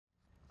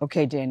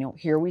Okay, Daniel,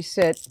 here we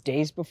sit,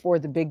 days before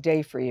the big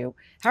day for you.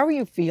 How are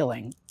you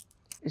feeling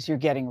as you're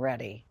getting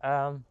ready?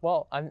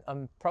 Well,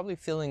 I'm probably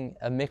feeling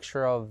a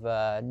mixture of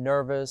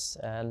nervous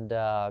and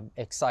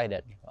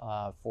excited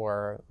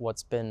for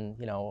what's been,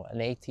 an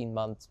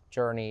 18-month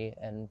journey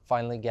and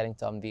finally getting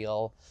to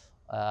unveil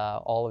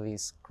all of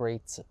these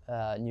great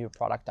new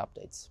product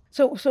updates.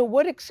 So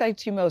what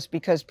excites you most?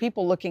 Because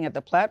people looking at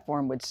the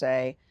platform would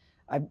say,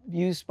 I've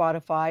used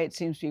Spotify, it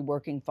seems to be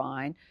working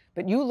fine.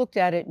 But you looked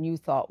at it and you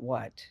thought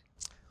what?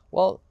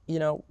 Well,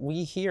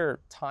 we hear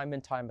time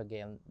and time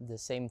again the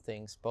same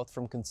things, both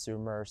from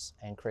consumers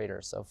and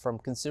creators. So from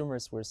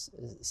consumers,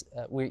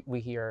 we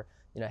hear,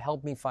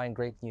 help me find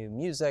great new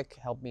music,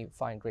 help me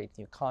find great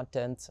new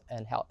content,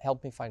 and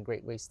help me find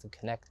great ways to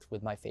connect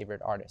with my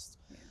favorite artists.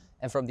 Yeah.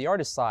 And from the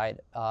artist side,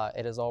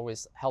 it has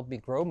always helped me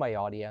grow my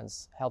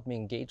audience, help me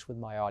engage with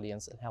my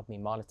audience, and help me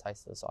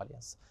monetize this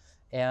audience.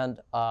 And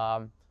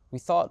we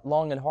thought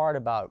long and hard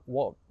about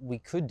what we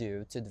could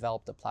do to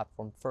develop the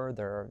platform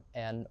further.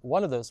 And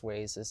one of those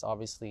ways is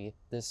obviously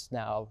this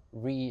now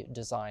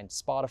redesigned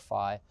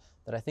Spotify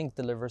that I think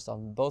delivers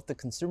on both the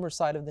consumer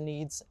side of the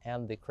needs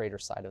and the creator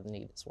side of the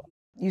need as well.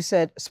 You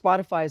said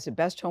Spotify is the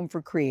best home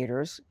for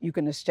creators. You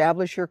can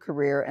establish your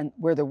career and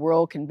where the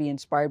world can be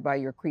inspired by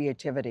your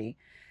creativity.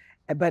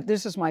 But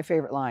this is my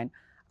favorite line,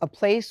 a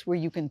place where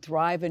you can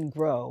thrive and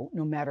grow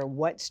no matter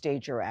what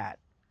stage you're at.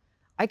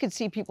 I could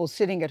see people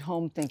sitting at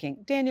home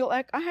thinking, Daniel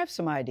Eck, I have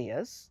some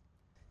ideas.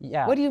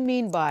 Yeah, What do you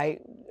mean by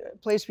a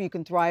place where you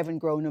can thrive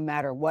and grow no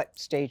matter what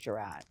stage you're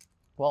at?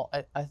 well,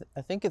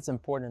 I think it's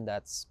important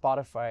that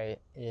Spotify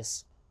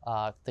is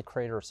the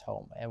creator's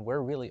home, and we're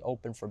really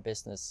open for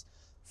business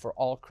for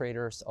all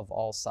creators of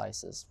all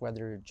sizes, whether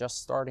you're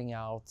just starting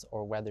out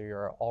or whether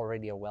you're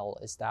already a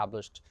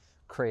well-established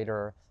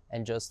creator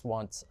and just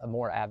want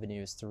more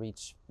avenues to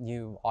reach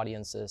new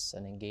audiences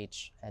and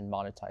engage and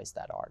monetize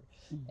that art.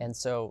 Mm-hmm. And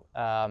so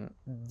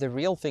the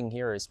real thing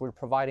here is we're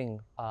providing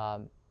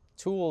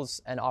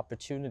tools and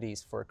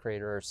opportunities for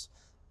creators,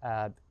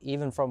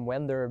 even from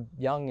when they're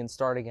young and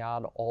starting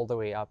out all the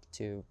way up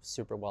to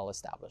super well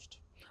established.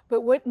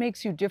 But what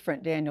makes you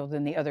different, Daniel,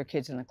 than the other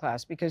kids in the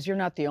class? Because you're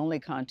not the only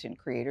content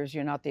creators.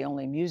 You're not the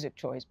only music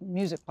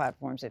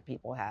platforms that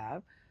people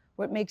have.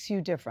 What makes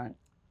you different?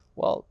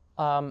 Well,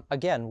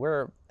 again,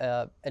 we're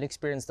an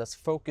experience that's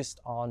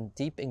focused on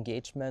deep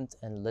engagement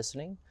and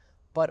listening,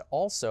 but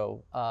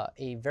also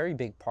a very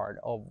big part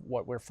of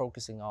what we're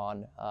focusing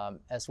on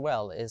as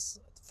well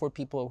is for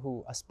people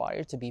who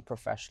aspire to be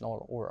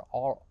professional or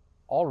are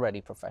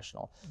already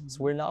professional. Mm-hmm. So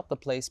we're not the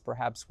place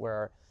perhaps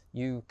where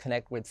you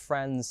connect with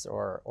friends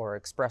or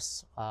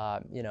express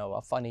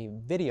a funny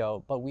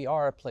video, but we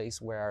are a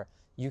place where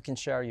you can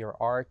share your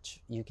art,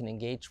 you can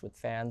engage with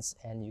fans,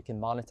 and you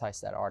can monetize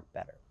that art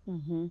better.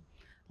 Mm-hmm.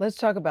 Let's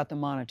talk about the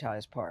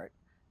monetized part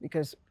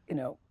because,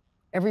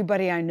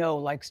 everybody I know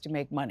likes to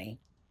make money.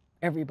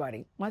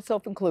 Everybody,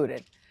 myself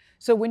included.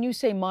 So when you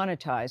say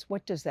monetize,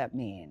 what does that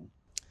mean?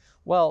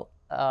 Well,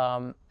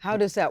 how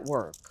does that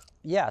work?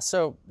 Yeah,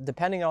 so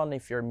depending on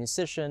if you're a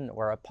musician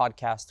or a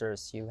podcaster,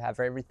 so you have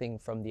everything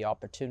from the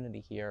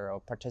opportunity here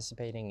of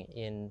participating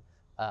in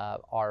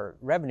our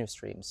revenue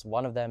streams.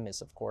 One of them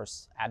is, of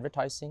course,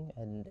 advertising.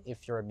 And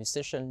if you're a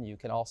musician, you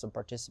can also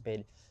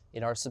participate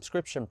in our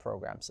subscription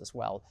programs as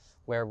well,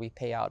 where we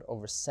pay out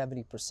over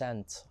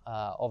 70%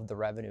 of the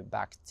revenue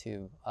back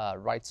to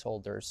rights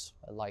holders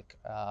like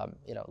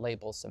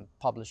labels and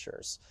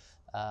publishers,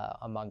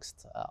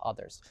 amongst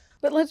others.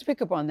 But let's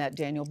pick up on that,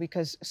 Daniel,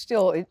 because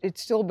still,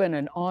 it's still been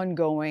an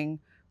ongoing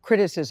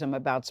criticism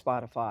about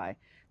Spotify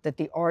that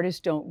the artists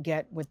don't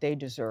get what they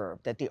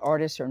deserve, that the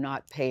artists are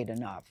not paid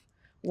enough.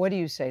 What do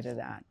you say to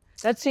that?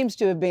 That seems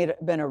to have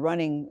been a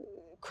running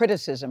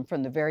criticism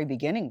from the very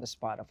beginning with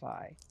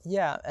Spotify.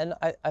 Yeah, and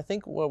I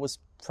think what was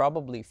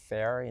probably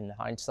fair in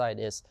hindsight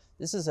is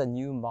this is a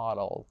new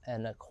model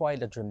and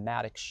quite a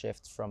dramatic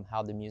shift from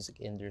how the music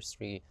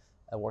industry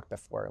worked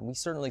before. And we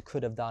certainly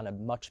could have done a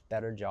much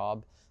better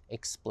job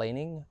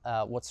explaining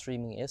what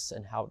streaming is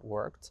and how it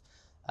worked.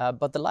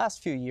 But the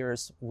last few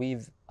years,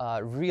 we've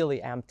really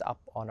amped up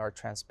on our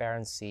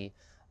transparency.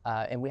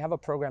 And we have a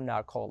program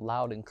now called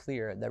Loud and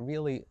Clear that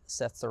really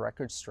sets the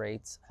record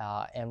straight.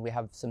 And we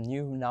have some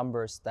new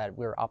numbers that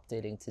we're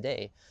updating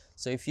today.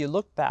 So if you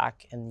look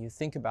back and you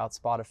think about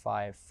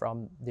Spotify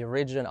from the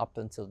origin up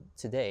until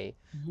today,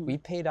 we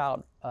paid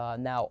out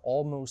now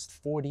almost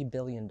 $40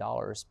 billion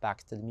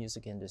back to the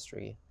music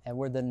industry. And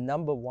we're the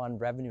 #1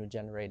 revenue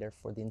generator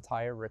for the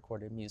entire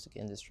recorded music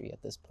industry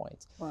at this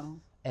point. Wow.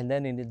 And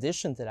then in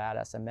addition to that,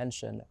 as I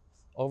mentioned,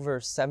 over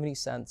 70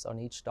 cents on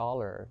each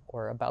dollar,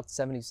 or about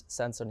 70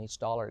 cents on each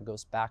dollar,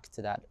 goes back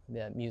to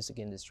that music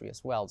industry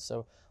as well.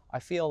 So I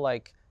feel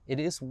like it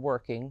is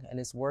working, and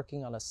it's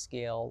working on a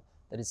scale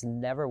that it's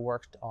never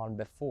worked on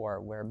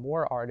before, where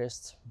more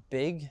artists,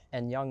 big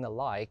and young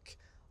alike,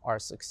 are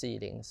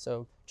succeeding.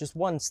 So just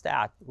one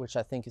stat, which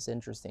I think is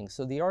interesting.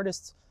 So the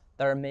artists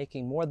that are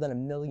making more than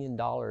 $1 million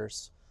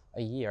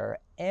a year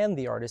and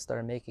the artists that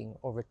are making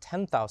over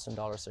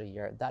 $10,000 a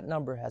year, that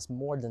number has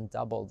more than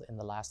doubled in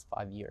the last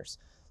 5 years.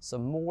 So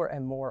more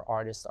and more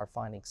artists are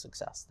finding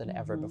success than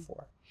ever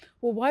before.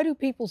 Well, why do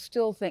people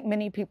still think,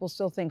 many people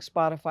still think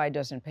Spotify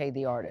doesn't pay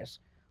the artists?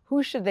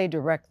 Who should they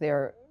direct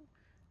their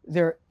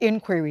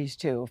inquiries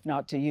to, if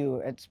not to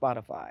you at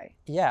Spotify?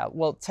 Yeah,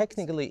 well,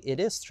 technically it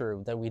is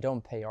true that we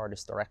don't pay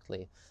artists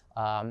directly.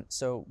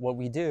 So what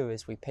we do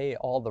is we pay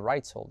all the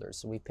rights holders.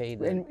 So we pay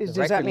the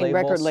Does that mean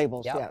record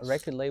labels? yeah, Yes.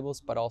 record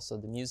labels, but also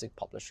the music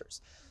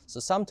publishers. So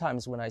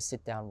sometimes when I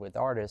sit down with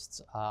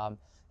artists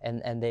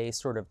and they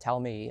sort of tell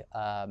me,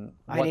 I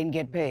didn't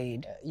get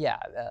paid. yeah,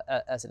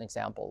 as an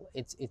example,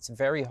 it's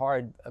very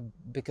hard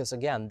because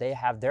again they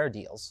have their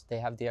deals. They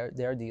have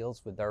their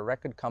deals with their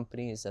record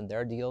companies and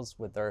their deals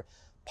with their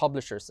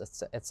publishers,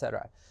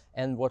 etc.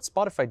 And what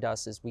Spotify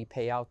does is we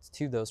pay out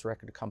to those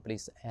record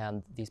companies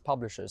and these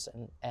publishers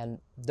and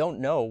don't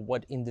know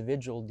what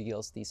individual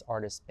deals these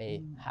artists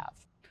may have.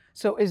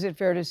 So is it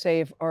fair to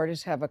say if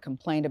artists have a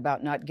complaint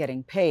about not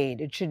getting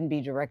paid, it shouldn't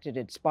be directed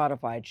at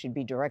Spotify, it should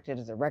be directed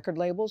at the record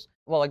labels?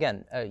 Well,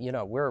 again, you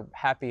know, we're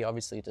happy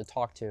obviously to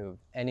talk to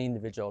any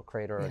individual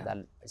creator that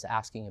is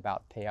asking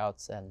about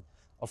payouts, and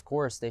of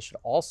course they should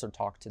also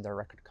talk to their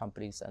record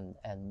companies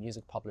and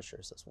music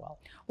publishers as well.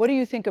 What do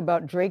you think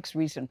about Drake's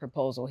recent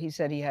proposal? He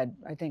said he had,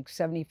 I think,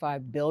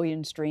 75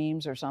 billion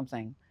streams or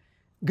something.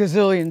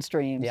 Gazillion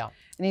streams. Yeah.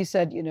 And he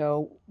said, you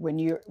know, when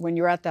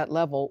you're at that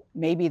level,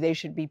 maybe they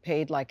should be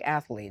paid like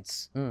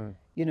athletes.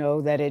 You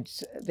know, that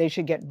they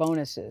should get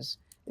bonuses.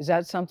 Is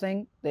that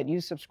something that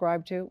you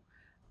subscribe to?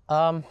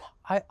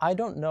 I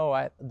don't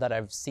know that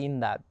I've seen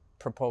that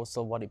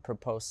proposal, what he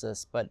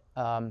proposes, but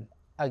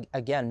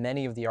again,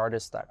 many of the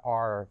artists that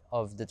are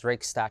of the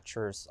Drake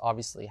statures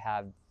obviously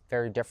have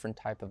very different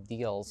type of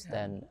deals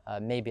than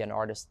maybe an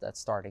artist that's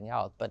starting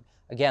out. But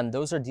again,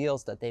 those are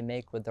deals that they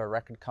make with their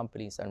record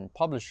companies and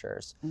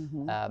publishers.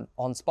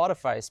 On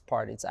Spotify's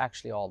part, it's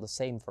actually all the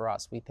same for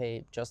us. We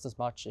pay just as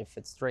much if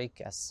it's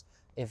Drake as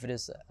if it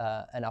is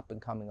an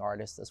up-and-coming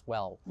artist as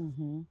well.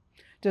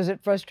 Does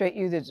it frustrate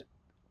you that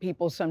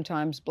people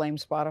sometimes blame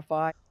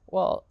Spotify?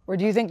 Well, or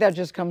do you think that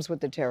just comes with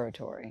the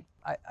territory?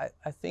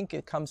 I think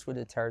it comes with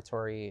the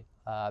territory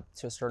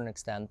to a certain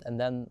extent. And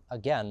then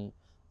again,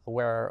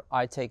 where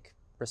I take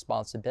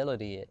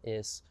responsibility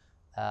is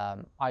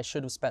I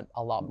should have spent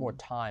a lot more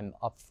time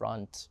up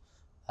front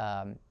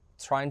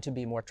trying to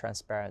be more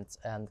transparent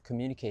and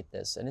communicate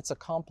this. And it's a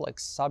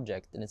complex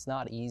subject and it's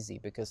not easy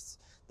because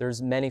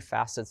there's many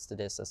facets to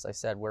this. As I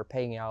said, we're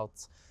paying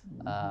out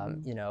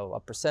you know, a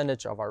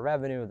percentage of our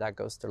revenue that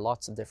goes to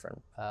lots of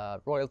different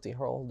royalty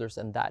holders,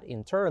 and that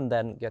in turn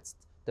then gets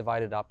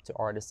divided up to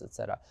artists,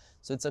 etc.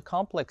 So it's a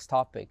complex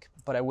topic,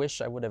 but I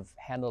wish I would have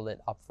handled it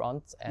up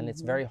front, and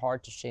it's very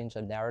hard to change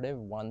a narrative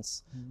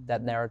once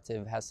that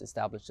narrative has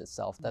established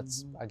itself.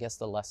 That's, I guess,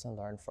 the lesson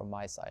learned from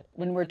my side.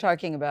 When we're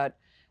talking about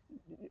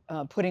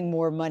putting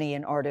more money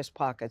in artists'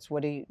 pockets,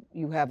 what do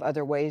you have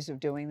other ways of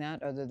doing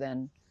that other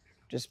than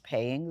just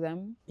paying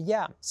them?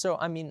 Yeah, so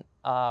I mean,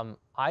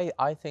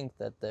 I think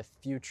that the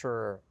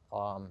future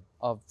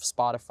of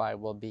Spotify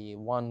will be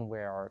one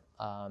where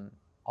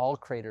all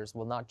creators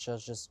will not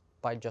just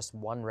by just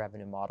one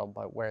revenue model,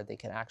 but where they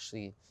can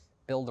actually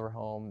build their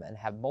home and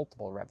have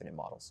multiple revenue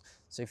models.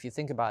 So if you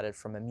think about it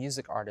from a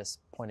music artist's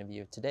point of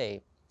view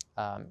today,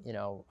 you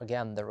know,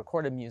 again, the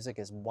recorded music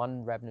is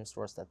one revenue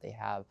source that they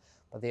have,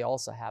 but they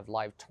also have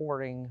live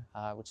touring,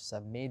 which is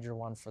a major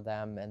one for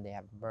them, and they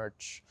have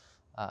merch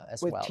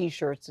as well. With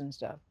T-shirts and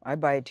stuff. I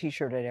buy a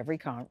T-shirt at every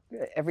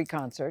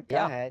concert.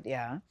 Go ahead,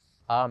 yeah.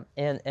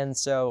 And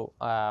so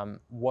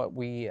what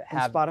we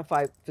have... And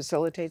Spotify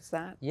facilitates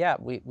that? Yeah,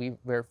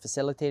 we're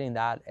facilitating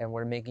that, and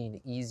we're making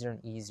it easier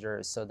and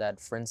easier so that,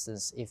 for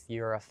instance, if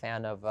you're a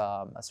fan of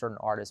a certain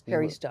artist...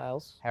 Harry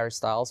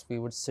Styles, we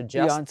would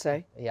suggest...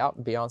 Beyonce. Yeah,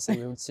 Beyonce.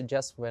 We would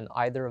suggest when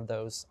either of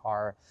those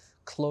are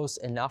close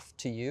enough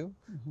to you,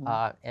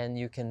 and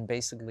you can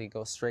basically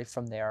go straight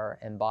from there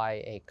and buy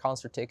a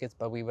concert ticket.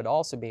 But we would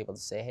also be able to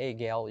say, hey,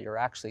 Gayle, you're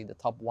actually the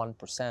top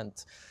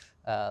 1%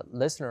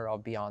 listener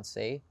of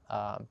Beyonce,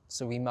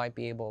 so we might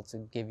be able to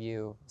give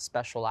you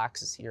special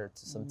access here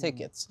to some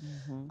tickets.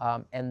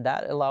 And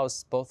that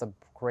allows both a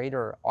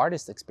greater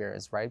artist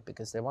experience, right?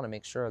 Because they want to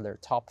make sure their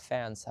top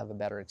fans have a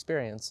better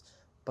experience,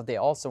 but they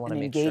also want to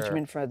make sure...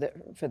 engagement for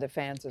the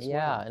fans as well.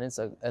 Yeah, and it's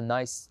a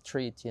nice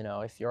treat, you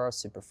know, if you're a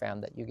super fan,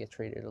 that you get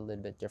treated a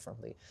little bit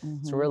differently.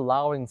 So we're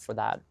allowing for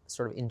that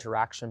sort of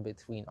interaction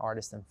between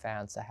artists and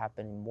fans to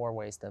happen in more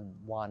ways than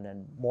one,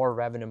 and more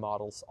revenue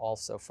models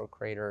also for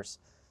creators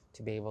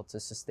to be able to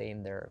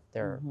sustain their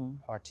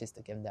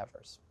artistic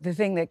endeavors. The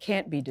thing that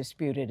can't be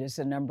disputed is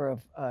the number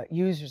of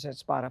users that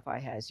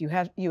Spotify has. You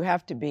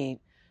have to be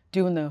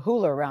doing the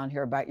hula around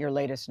here about your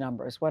latest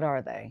numbers. What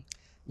are they?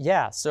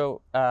 Yeah,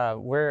 so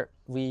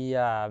we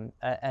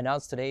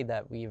announced today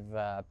that we've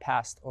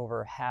passed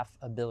over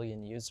 500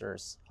 million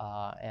users,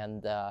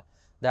 and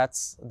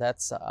that's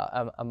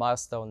a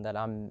milestone that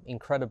I'm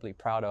incredibly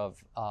proud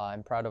of.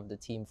 I'm proud of the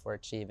team for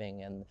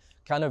achieving, and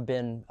kind of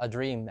been a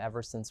dream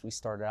ever since we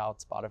started out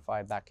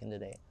Spotify back in the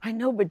day. I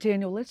know, but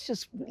Daniel, let's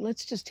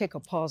just take a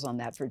pause on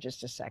that for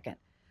just a second.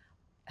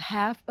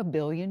 500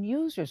 million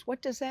users.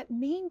 What does that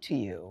mean to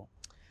you?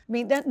 I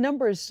mean, that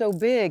number is so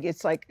big.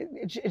 It's like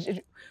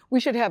we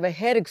should have a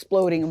head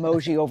exploding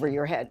emoji over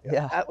your head,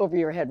 Yeah. over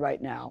your head right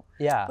now.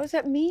 Yeah. What does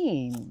that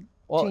mean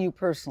Well, to you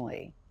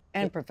personally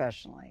and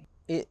professionally?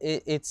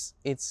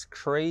 It's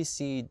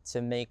crazy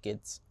to make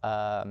it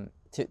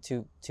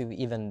to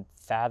even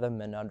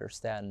fathom and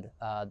understand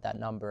that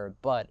number.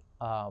 But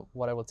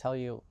what I will tell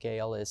you,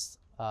 Gayle, is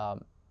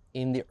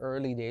in the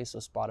early days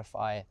of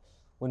Spotify,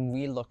 when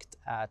we looked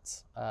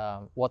at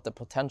what the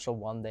potential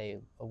one day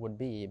would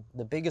be,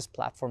 the biggest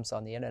platforms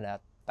on the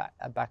internet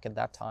back at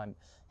that time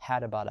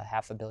had about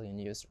 500 million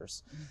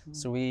users. Mm-hmm.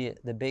 So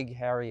the big,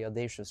 hairy,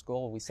 audacious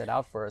goal we set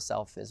out for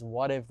ourselves is,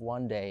 what if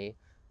one day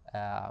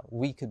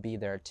we could be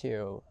there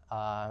too?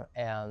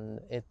 And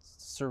it's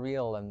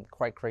surreal and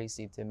quite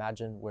crazy to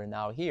imagine we're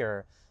now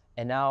here.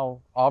 And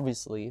now,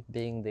 obviously,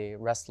 being the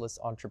restless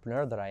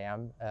entrepreneur that I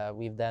am,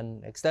 we've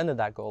then extended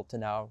that goal to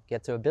now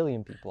get to 1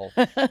 billion people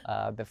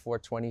before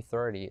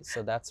 2030.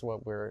 So that's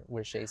what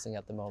we're chasing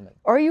at the moment.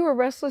 Are you a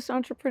restless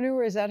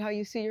entrepreneur? Is that how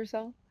you see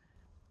yourself?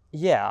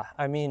 Yeah,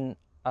 I mean,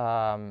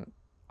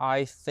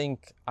 I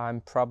think I'm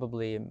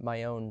probably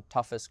my own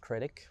toughest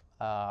critic,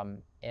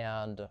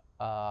 and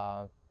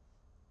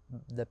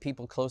the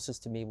people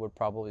closest to me would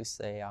probably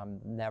say I'm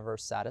never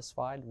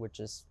satisfied, which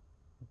is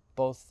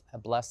both a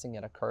blessing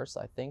and a curse,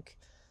 I think.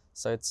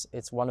 So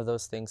it's one of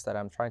those things that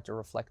I'm trying to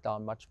reflect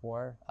on much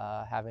more,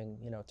 having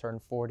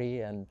turned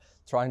 40 and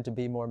trying to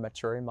be more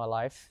mature in my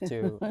life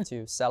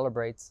to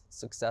celebrate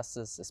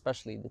successes,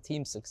 especially the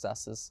team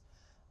successes,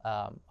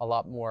 a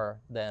lot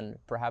more than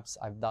perhaps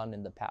I've done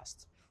in the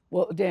past.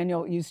 Well,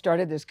 Daniel, you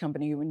started this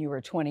company when you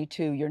were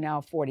 22. You're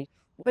now 40.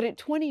 But at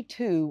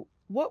 22,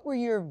 what were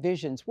your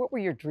visions? What were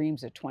your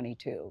dreams at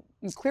 22?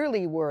 You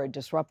clearly were a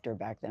disruptor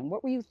back then.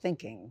 What were you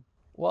thinking?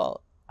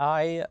 Well,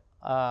 I,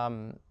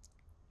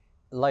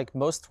 like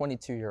most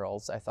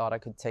 22-year-olds, I thought I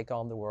could take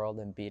on the world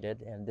and beat it,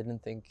 and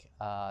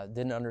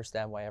didn't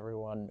understand why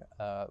everyone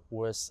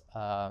was,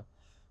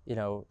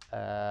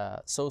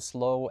 so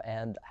slow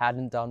and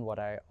hadn't done what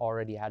I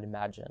already had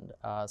imagined.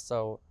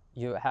 So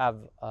you have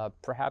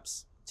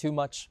perhaps too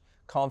much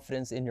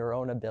confidence in your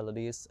own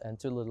abilities and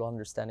too little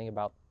understanding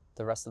about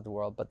the rest of the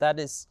world. But that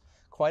is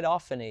quite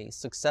often a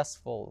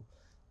successful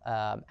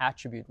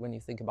attribute when you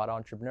think about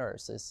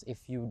entrepreneurs. Is if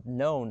you'd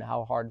known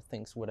how hard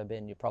things would have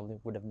been, you probably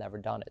would have never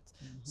done it.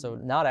 Mm-hmm. So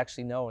not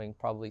actually knowing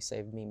probably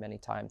saved me many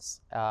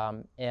times.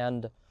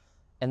 And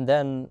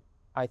then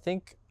I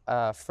think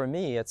for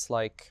me, it's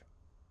like,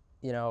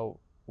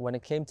 when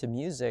it came to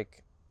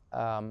music,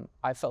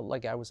 I felt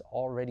like I was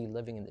already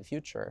living in the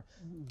future,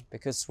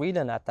 because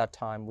Sweden at that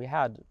time, we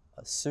had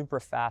a super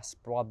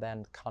fast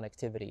broadband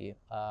connectivity.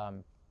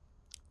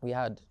 We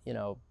had,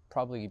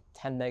 probably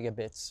 10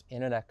 megabits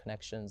internet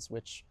connections,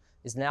 which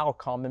is now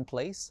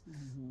commonplace.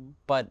 Mm-hmm.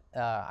 But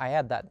I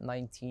had that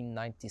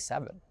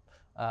 1997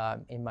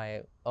 in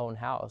my own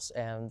house.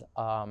 And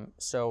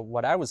so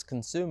what I was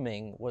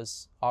consuming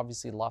was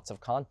obviously lots of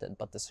content,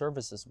 but the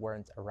services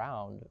weren't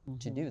around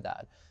to do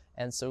that.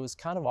 And so it was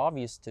kind of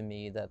obvious to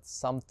me that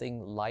something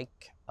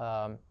like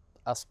a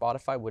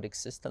Spotify would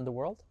exist in the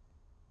world.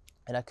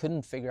 And I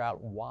couldn't figure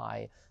out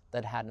why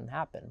that hadn't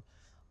happened.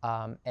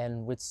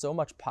 And with so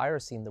much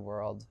piracy in the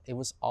world, it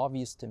was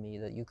obvious to me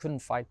that you couldn't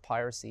fight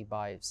piracy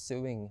by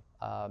suing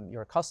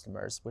your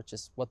customers, which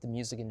is what the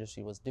music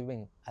industry was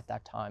doing at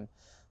that time.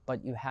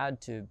 But you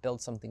had to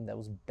build something that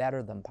was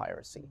better than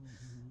piracy.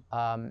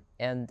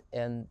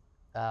 Mm-hmm.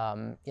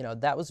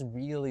 That was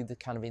really the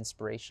kind of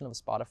inspiration of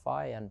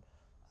Spotify. And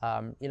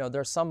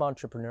there are some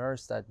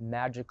entrepreneurs that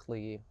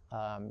magically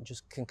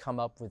just can come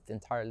up with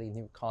entirely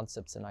new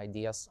concepts and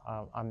ideas.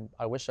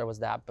 I wish I was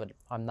that, but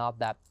I'm not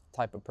that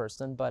type of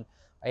person. But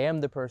I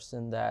am the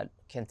person that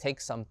can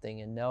take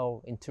something and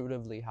know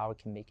intuitively how it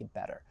can make it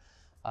better.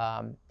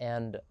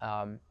 And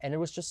it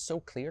was just so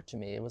clear to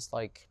me. It was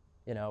like,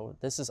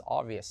 this is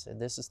obvious.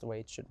 This is the way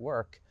it should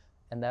work.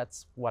 And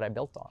that's what I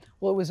built on.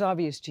 Well, it was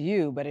obvious to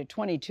you, but at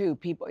 22,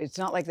 people, it's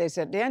not like they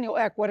said, Daniel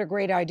Ek, what a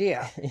great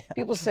idea. Yeah.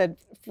 People said,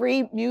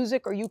 free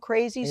music, are you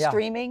crazy? Yeah.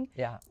 Streaming?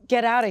 Yeah.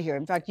 Get out of here.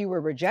 In fact, you were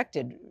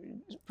rejected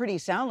pretty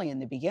soundly in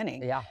the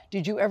beginning. Yeah.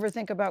 Did you ever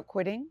think about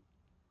quitting?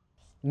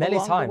 Many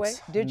times. The way?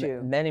 Did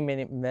you?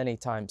 Many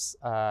times.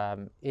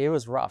 It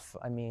was rough.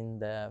 I mean,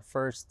 the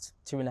first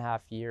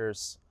 2.5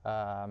 years,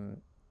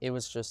 it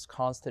was just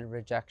constant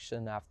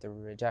rejection after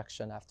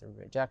rejection after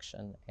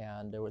rejection.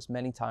 And there was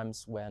many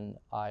times when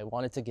I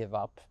wanted to give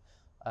up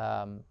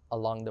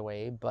along the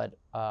way, but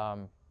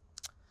I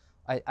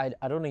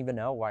don't even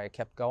know why I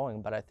kept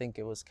going, but I think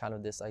it was kind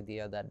of this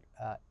idea that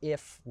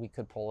if we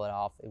could pull it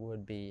off, it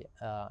would be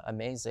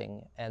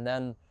amazing. And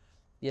then,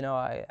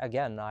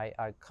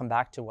 I come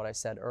back to what I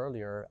said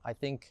earlier. I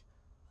think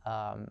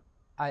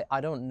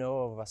I don't know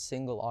of a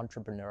single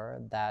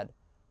entrepreneur that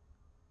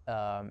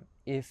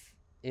if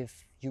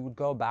you would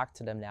go back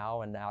to them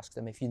now and ask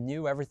them, if you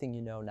knew everything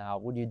you know now,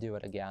 would you do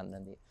it again?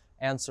 And the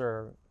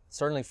answer,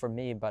 certainly for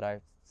me, but I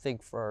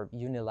think for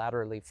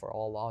unilaterally for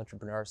all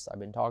entrepreneurs I've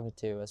been talking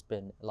to has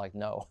been like,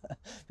 no,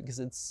 because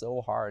it's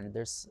so hard.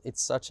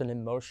 It's such an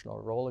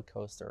emotional roller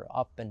coaster,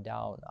 up and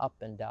down, up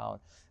and down.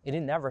 And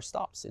it never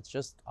stops. It's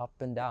just up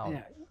and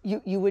down. Yeah.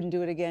 You wouldn't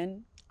do it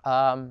again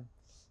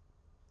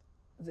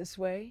this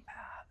way?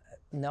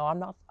 No, I'm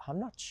not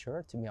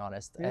sure, to be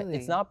honest. Really?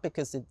 It's not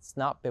because it's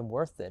not been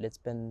worth it. It's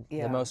been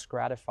Yeah. the most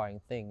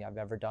gratifying thing I've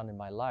ever done in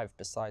my life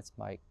besides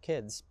my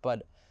kids.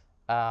 But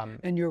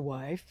and your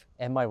wife?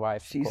 and my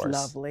wife, She's of course.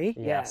 lovely.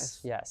 Yes,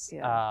 yes.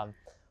 Yeah.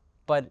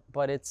 But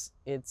it's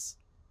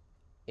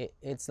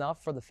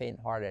not for the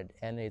faint-hearted,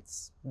 and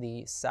it's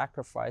the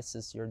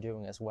sacrifices you're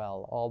doing as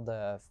well. All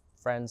the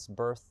friends'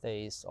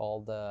 birthdays,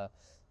 all the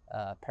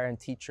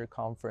parent-teacher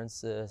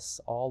conferences,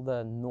 all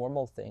the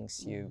normal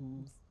things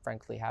you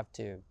frankly have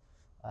to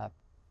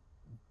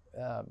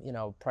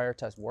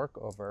prioritize work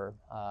over.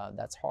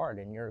 That's hard,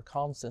 and you're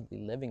constantly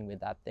living with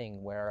that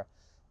thing where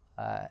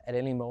at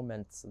any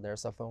moment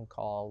there's a phone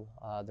call,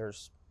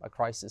 there's a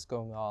crisis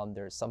going on,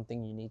 there's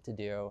something you need to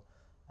do,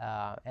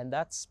 and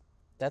that's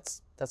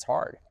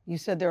hard. You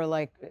said there were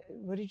like,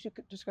 what did you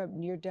describe,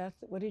 near death?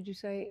 What did you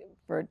say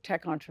for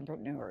tech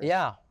entrepreneurs?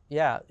 Yeah.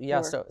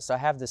 Or, So I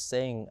have this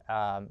saying,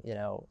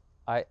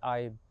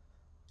 I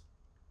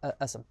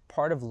as a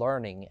part of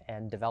learning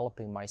and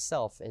developing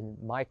myself in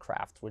my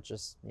craft, which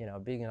is,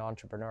 being an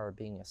entrepreneur,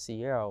 being a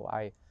CEO,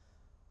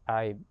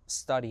 I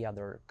study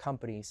other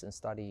companies and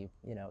study,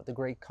 the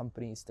great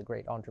companies, the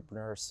great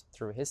entrepreneurs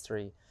through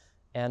history.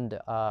 And,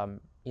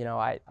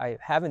 I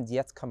haven't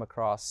yet come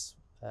across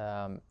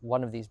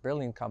one of these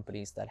brilliant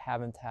companies that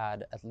haven't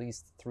had at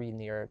least 3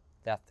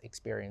 near-death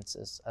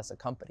experiences as a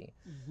company.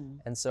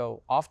 And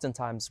so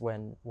oftentimes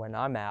when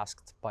I'm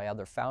asked by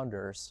other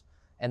founders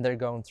and they're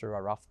going through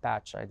a rough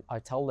patch, I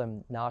tell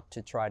them not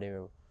to try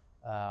to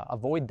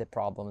avoid the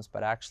problems,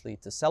 but actually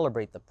to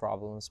celebrate the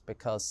problems,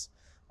 because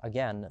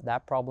again,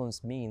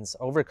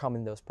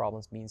 overcoming those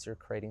problems means you're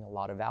creating a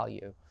lot of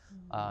value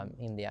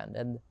in the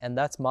end. And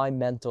that's my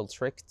mental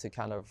trick to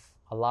kind of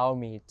allow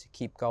me to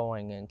keep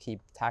going and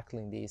keep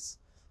tackling these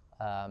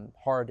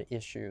hard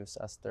issues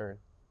as they're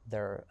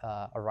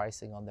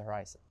arising on the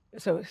horizon.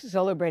 So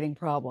celebrating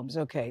problems.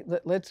 Okay,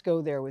 let's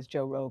go there with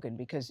Joe Rogan,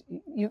 because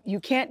you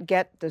can't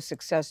get the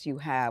success you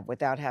have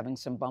without having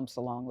some bumps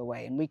along the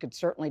way. And we could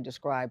certainly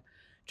describe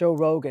Joe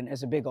Rogan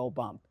as a big old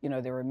bump.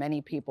 There were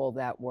many people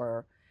that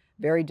were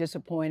very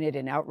disappointed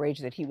and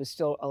outraged that he was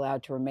still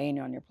allowed to remain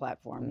on your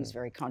platform. He's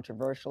very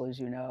controversial, as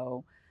you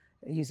know.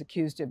 He's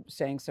accused of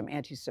saying some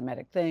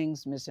anti-Semitic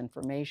things,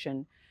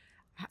 misinformation.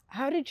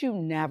 How did you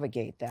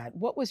navigate that?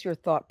 What was your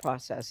thought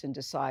process in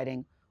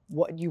deciding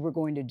what you were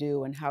going to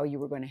do and how you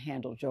were going to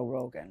handle Joe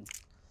Rogan?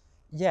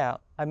 Yeah,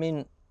 I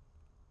mean,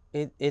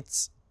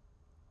 it's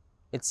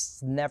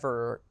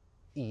never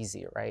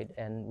easy, right?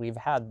 And we've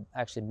had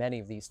actually many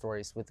of these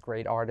stories with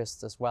great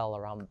artists as well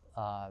around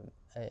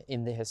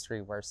in the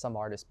history, where some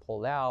artists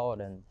pulled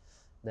out and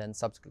then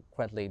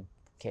subsequently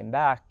came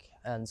back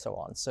and so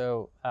on.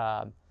 So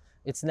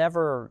it's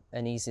never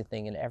an easy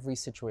thing, and every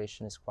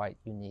situation is quite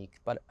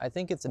unique. But I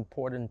think it's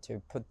important to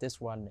put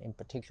this one in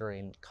particular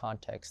in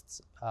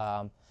context,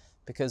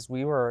 because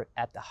we were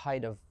at the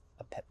height of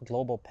a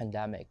global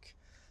pandemic.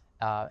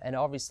 And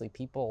obviously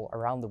people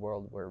around the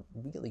world were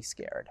really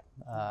scared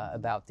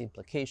about the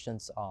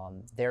implications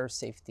on their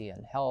safety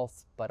and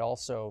health, but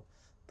also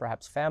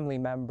perhaps family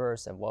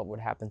members and what would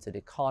happen to the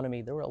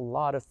economy. There were a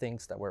lot of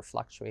things that were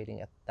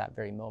fluctuating at that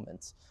very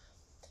moment.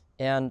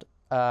 And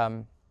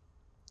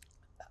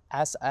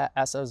as I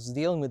was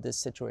dealing with this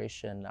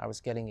situation, I was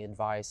getting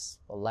advice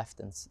left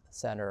and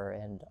center,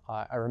 and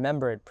I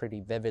remember it pretty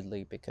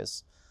vividly,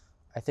 because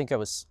I think I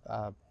was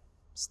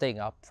staying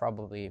up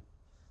probably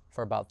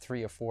for about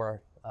 3 or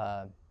 4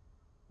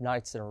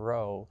 nights in a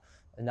row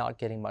and not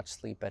getting much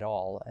sleep at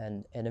all.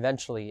 And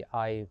eventually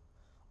I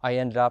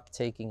ended up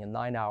taking a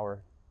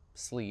 9-hour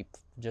sleep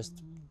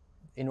just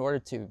in order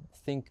to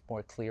think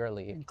more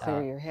clearly. And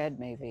clear your head,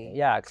 maybe.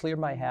 Yeah, clear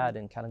my head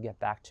and kind of get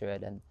back to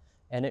it. And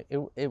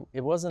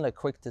it wasn't a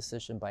quick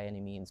decision by any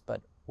means,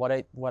 but what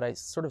I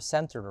sort of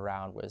centered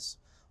around was,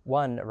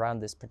 one, around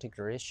this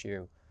particular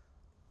issue.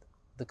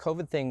 The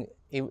COVID thing,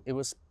 it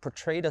was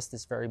portrayed as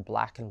this very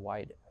black and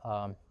white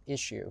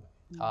issue.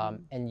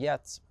 And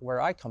yet, where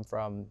I come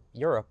from,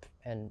 Europe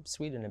and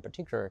Sweden in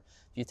particular,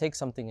 if you take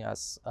something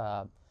as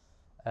child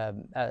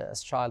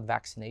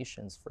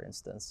vaccinations, for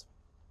instance,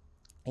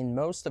 in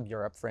most of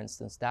Europe, for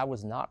instance, that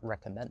was not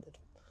recommended.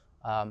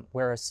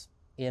 Whereas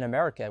in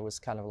America, it was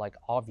kind of like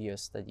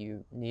obvious that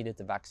you needed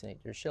to vaccinate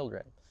your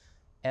children.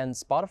 And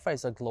Spotify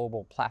is a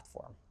global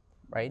platform,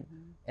 right?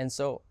 And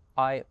so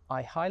I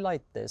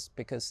highlight this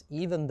because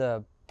even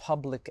the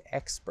public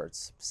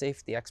experts,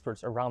 safety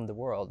experts around the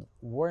world,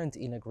 weren't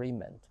in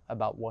agreement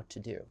about what to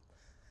do.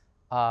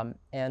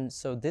 And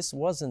so this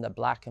wasn't a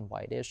black and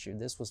white issue.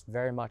 This was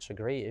very much a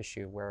gray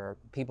issue where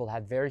people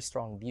had very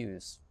strong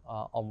views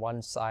on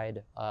one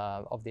side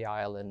of the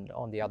aisle and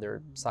on the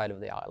other side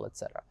of the aisle,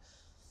 etc.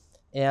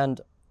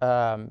 And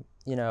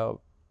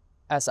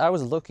as I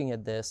was looking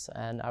at this,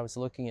 and I was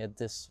looking at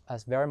this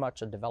as very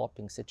much a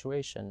developing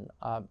situation,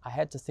 I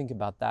had to think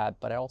about that,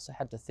 but I also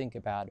had to think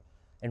about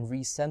and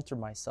recenter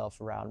myself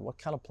around what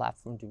kind of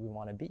platform do we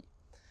want to be.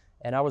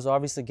 And I was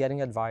obviously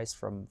getting advice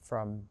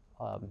from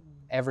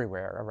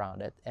everywhere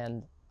around it.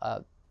 And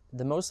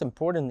the most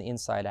important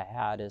insight I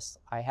had is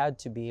I had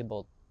to be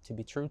able to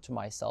be true to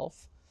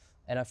myself.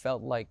 And I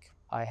felt like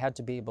I had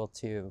to be able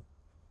to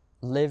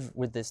live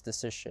with this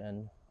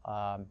decision,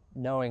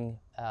 knowing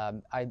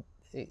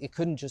it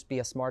couldn't just be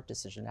a smart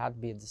decision. It had to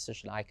be a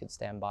decision I could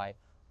stand by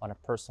on a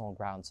personal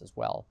grounds as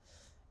well.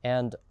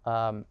 And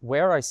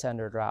where I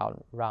centered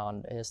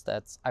around is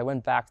that I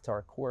went back to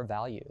our core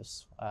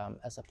values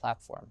as a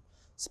platform.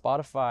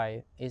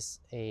 Spotify is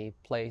a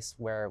place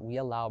where we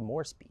allow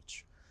more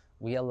speech.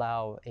 We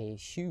allow a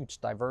huge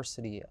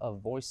diversity of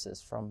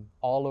voices from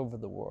all over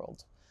the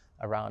world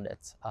around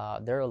it.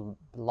 There are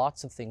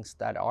lots of things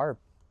that are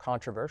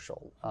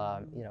controversial.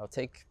 You know,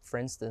 take, for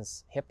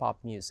instance, hip-hop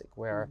music,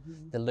 where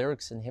the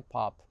lyrics in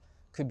hip-hop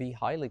could be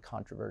highly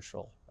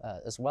controversial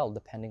as well,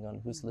 depending on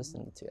who's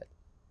listening to it.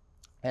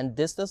 And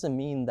this doesn't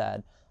mean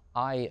that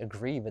I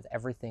agree with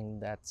everything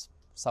that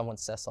someone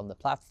says on the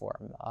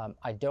platform.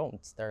 I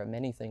don't. There are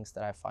many things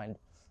that I find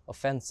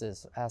offensive,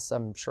 as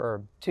I'm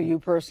sure... To you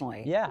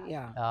personally? Yeah.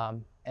 Yeah.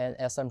 And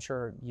as I'm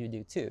sure you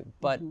do too.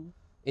 But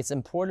it's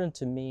important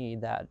to me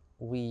that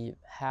we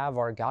have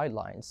our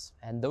guidelines,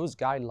 and those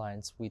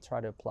guidelines we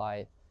try to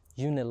apply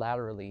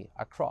unilaterally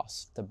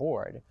across the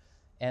board.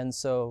 And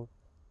so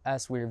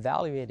as we're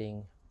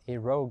evaluating a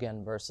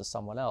Rogan versus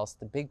someone else,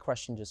 the big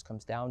question just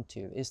comes down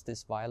to, is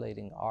this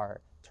violating our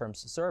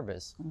terms of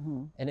service?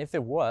 And if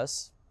it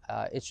was,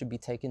 it should be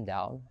taken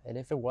down. And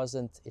if it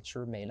wasn't, it should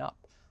remain up.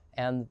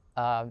 And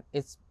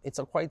it's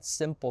a quite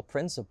simple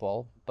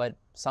principle, but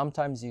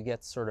sometimes you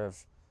get sort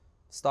of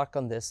stuck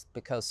on this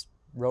because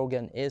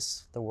Rogan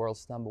is the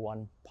world's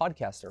 #1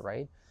 podcaster,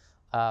 right?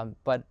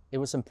 But it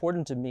was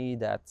important to me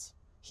that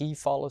he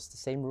follows the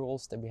same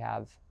rules that we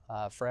have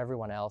for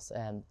everyone else,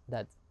 and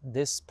that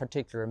this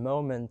particular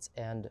moment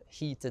and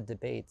heated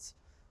debates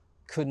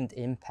couldn't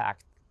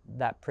impact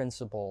that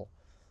principle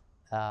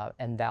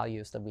and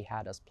values that we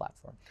had as a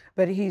platform.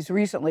 But he's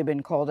recently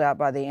been called out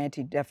by the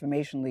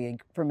Anti-Defamation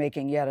League for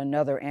making yet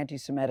another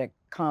anti-Semitic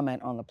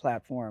comment on the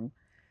platform.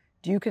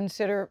 Do you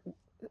consider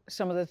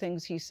some of the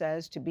things he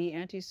says to be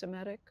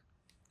anti-Semitic?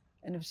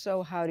 And if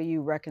so, how do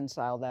you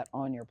reconcile that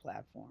on your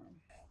platform?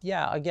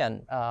 Yeah,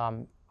 again,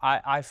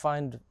 I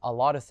find a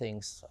lot of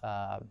things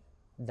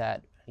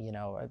that, you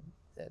know,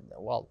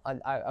 well,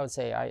 I would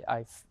say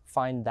I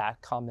find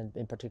that comment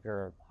in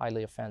particular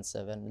highly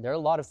offensive. And there are a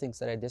lot of things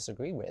that I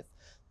disagree with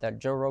that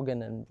Joe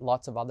Rogan and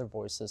lots of other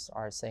voices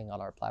are saying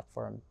on our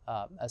platform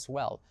as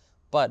well.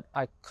 But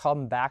I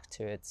come back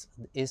to it,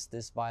 is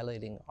this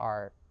violating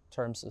our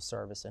terms of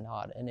service or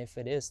not? And if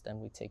it is, then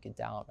we take it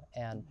down.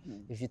 And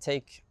if you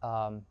take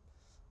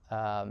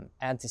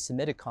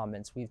anti-Semitic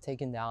comments, we've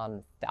taken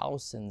down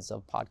thousands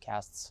of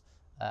podcasts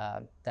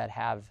that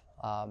have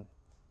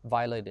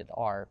violated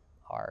our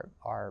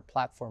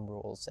platform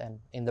rules, and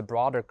in the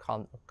broader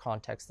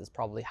context, there's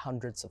probably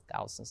hundreds of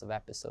thousands of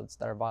episodes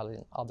that are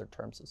violating other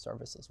terms of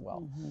service as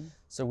well.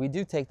 So we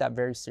do take that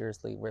very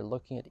seriously. We're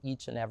looking at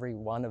each and every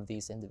one of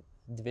these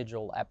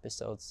individual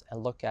episodes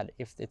and look at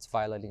if it's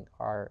violating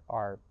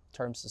our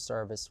terms of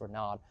service or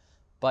not.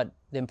 But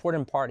the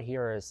important part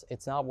here is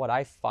it's not what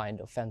I find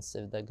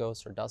offensive that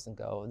goes or doesn't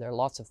go. There are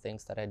lots of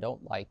things that I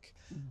don't like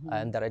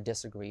and that I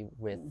disagree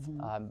with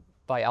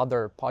by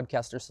other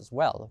podcasters as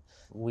well.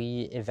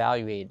 We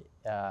evaluate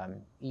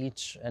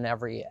each and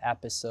every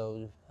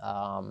episode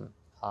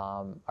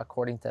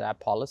according to that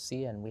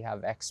policy, and we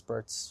have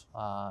experts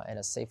and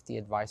a safety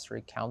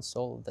advisory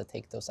council that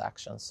take those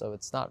actions. So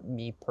it's not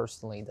me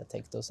personally that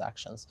take those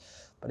actions,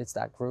 but it's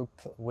that group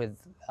with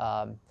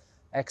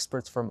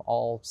experts from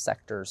all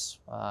sectors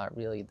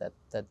really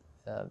that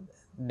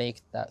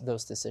make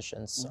those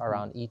decisions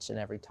around each and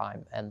every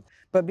time. And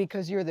but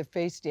because you're the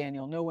face,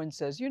 Daniel, no one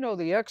says, you know,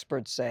 the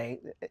experts say.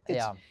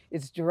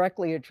 It's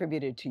directly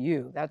attributed to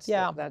you. That's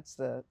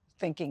the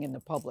thinking in the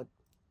public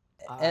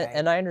eye.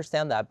 And I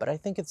understand that, but I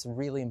think it's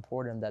really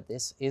important that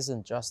this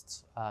isn't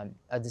just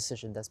a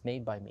decision that's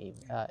made by me.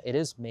 It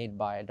is made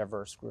by a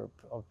diverse group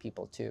of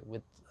people too,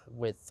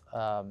 with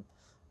a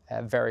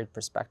varied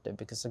perspective.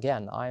 Because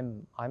again,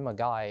 I'm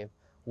a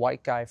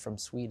white guy from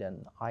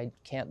Sweden. I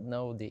can't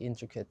know the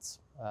intricate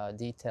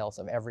details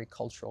of every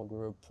cultural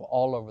group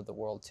all over the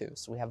world too.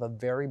 So we have a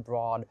very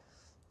broad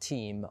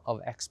team of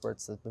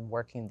experts that have been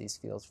working in these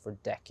fields for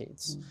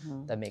decades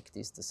that make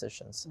these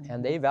decisions.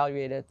 And they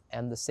evaluate it,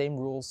 and the same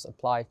rules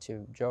apply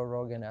to Joe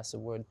Rogan as it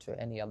would to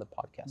any other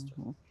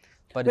podcaster.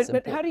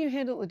 But how do you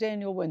handle it,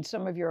 Daniel, when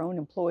some of your own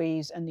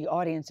employees and the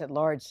audience at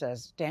large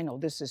says, Daniel,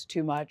 this is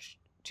too much,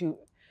 too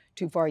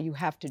far, you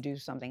have to do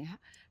something?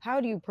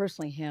 How do you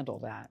personally handle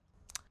that?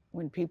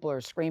 When people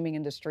are screaming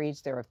in the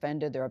streets, they're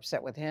offended, they're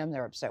upset with him,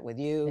 they're upset with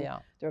you,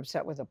 they're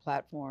upset with the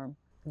platform.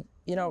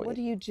 You know, what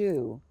do you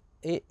do?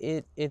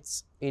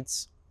 It's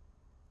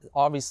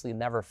obviously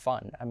never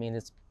fun. I mean,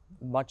 it's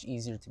much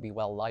easier to be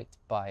well liked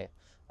by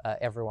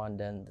everyone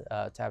than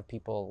to have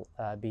people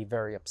be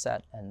very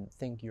upset and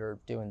think you're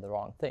doing the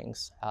wrong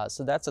things.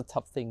 So that's a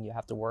tough thing you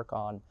have to work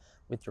on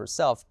with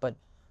yourself. But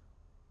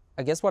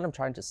I guess what I'm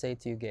trying to say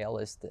to you, Gayle,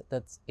 is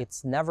that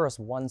it's never as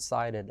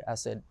one-sided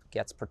as it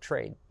gets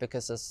portrayed,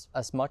 because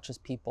as much as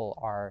people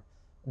are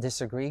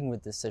disagreeing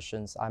with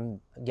decisions,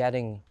 I'm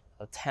getting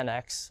a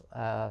 10x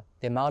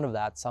the amount of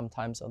that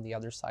sometimes on the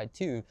other side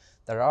too,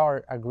 that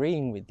are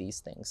agreeing with these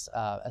things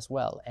as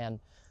well. And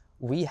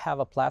we have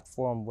a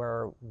platform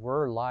where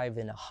we're live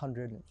in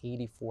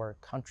 184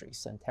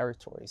 countries and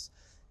territories.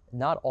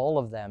 Not all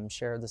of them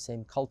share the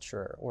same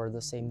culture or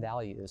the same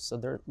values. So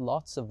there are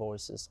lots of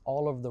voices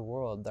all over the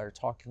world that are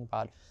talking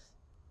about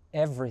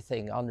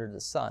everything under the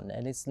sun.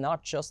 And it's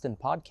not just in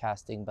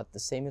podcasting, but the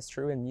same is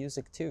true in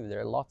music too. There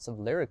are lots of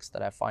lyrics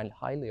that I find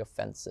highly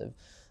offensive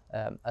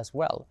as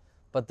well.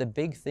 But the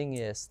big thing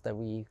is that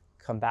we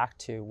come back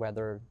to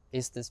whether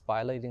is this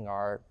violating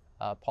our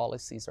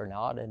policies or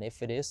not. And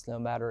if it is, no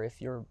matter if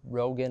you're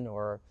Rogan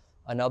or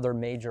another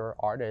major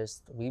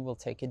artist, we will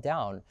take it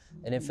down.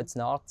 And if it's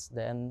not,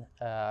 then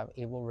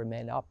it will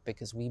remain up,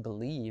 because we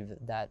believe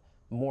that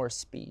more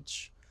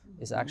speech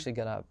is actually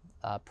going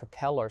to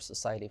propel our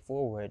society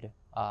forward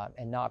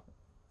and not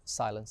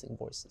silencing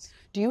voices.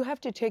 Do you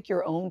have to take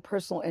your own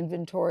personal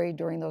inventory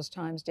during those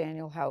times,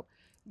 Daniel?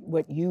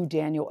 What you,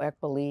 Daniel Ek,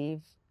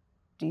 believe?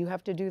 Do you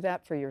have to do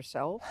that for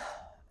yourself?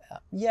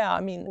 Yeah,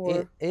 I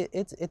mean,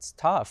 it's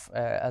tough.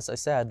 As I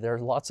said, there are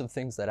lots of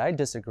things that I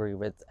disagree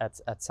with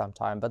at some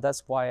time, but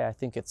that's why I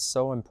think it's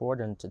so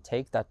important to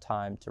take that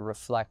time to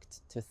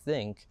reflect, to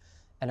think.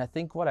 And I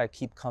think what I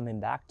keep coming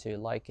back to,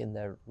 like in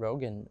the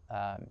Rogan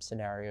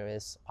scenario,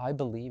 is I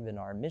believe in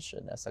our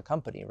mission as a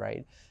company,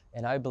 right?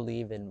 And I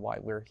believe in why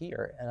we're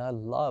here. And I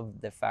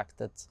love the fact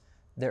that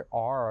there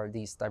are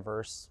these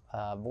diverse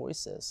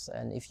voices.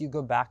 And if you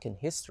go back in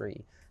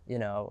history, you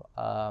know,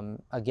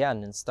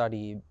 again, and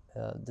study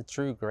the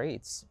true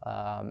greats,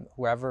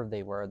 whoever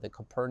they were, the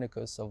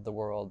Copernicus of the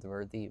world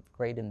or the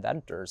great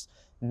inventors,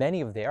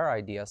 many of their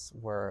ideas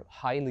were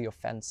highly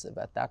offensive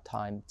at that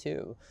time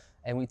too.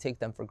 And we take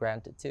them for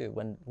granted too.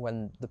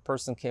 When the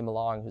person came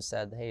along who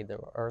said, hey, the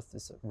earth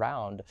is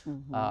round,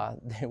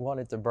 they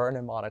wanted to burn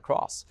him on a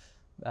cross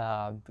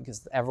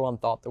because everyone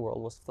thought the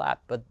world was flat.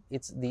 But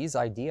it's these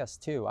ideas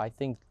too. I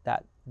think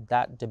that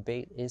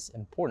debate is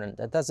important.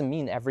 That doesn't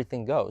mean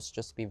everything goes,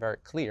 just to be very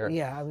clear.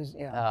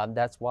 Yeah,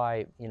 that's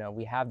why, you know,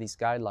 we have these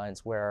guidelines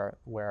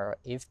where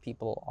if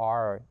people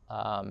are,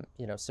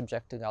 you know,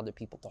 subjecting other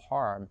people to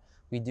harm,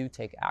 we do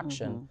take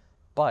action.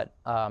 But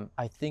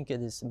I think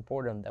it is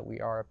important that we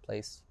are a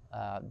place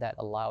that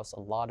allows a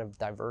lot of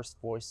diverse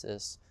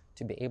voices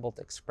to be able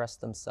to express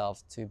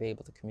themselves, to be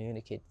able to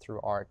communicate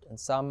through art. And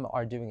some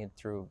are doing it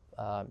through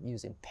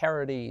using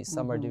parody,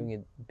 some are doing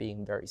it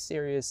being very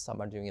serious,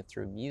 some are doing it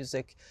through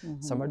music,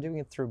 some are doing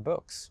it through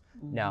books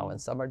now,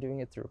 and some are doing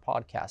it through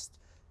podcast.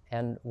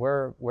 And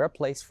we're a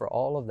place for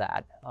all of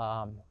that.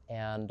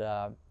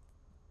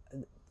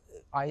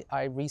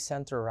 I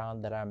recenter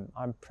around that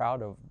I'm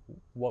proud of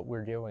what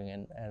we're doing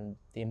and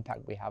the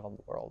impact we have on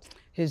the world.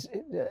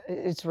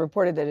 It's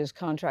reported that his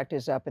contract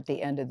is up at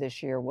the end of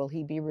this year. Will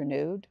he be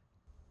renewed?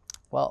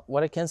 Well,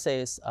 what I can say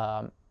is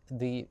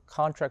the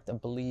contract, I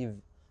believe,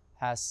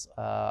 has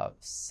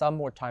some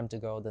more time to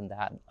go than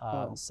that.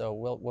 So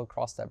we'll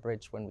cross that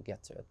bridge when we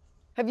get to it.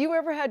 Have you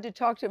ever had to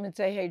talk to him and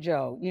say, hey,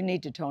 Joe, you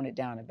need to tone it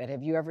down a bit?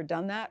 Have you ever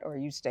done that, or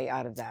you stay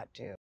out of that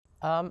too?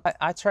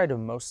 I try to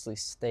mostly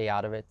stay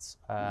out of it.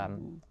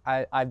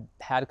 I've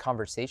had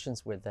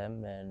conversations with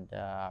him, and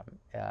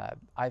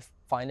I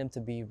find him to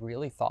be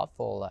really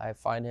thoughtful. I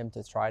find him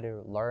to try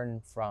to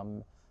learn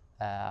from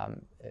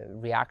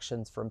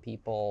reactions from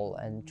people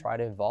and try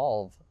to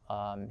evolve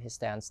his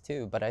stance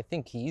too. But I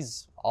think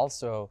he's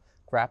also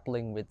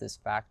grappling with this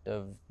fact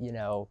of, you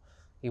know,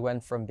 he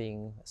went from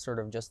being sort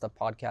of just a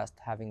podcast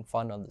having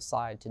fun on the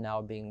side to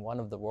now being one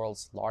of the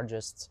world's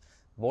largest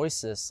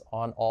voices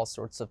on all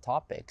sorts of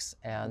topics.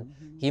 And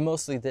he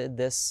mostly did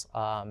this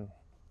to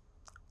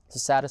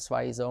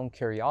satisfy his own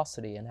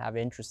curiosity and have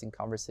interesting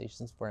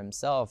conversations for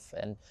himself.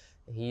 And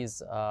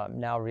he's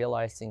now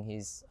realizing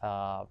he's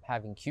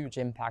having huge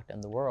impact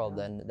in the world,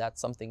 and that's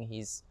something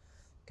he's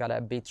got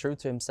to be true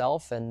to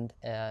himself and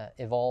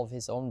evolve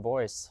his own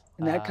voice.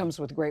 And that comes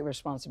with great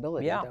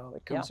responsibility, though.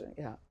 It comes,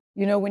 yeah.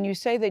 You know, when you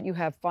say that you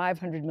have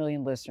 500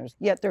 million listeners,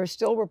 yet there are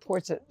still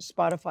reports that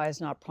Spotify is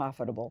not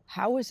profitable.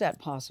 How is that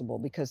possible?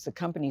 Because the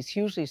company's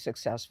hugely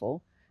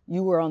successful.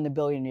 You were on the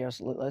billionaires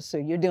list, so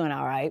you're doing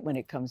all right when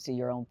it comes to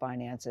your own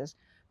finances.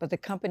 But the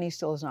company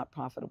still is not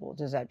profitable.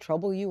 Does that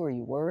trouble you? Are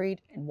you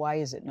worried? And why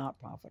is it not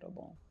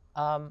profitable?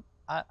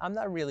 I'm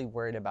not really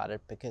worried about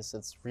it because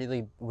it's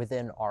really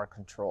within our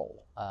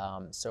control.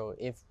 So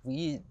if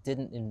we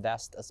didn't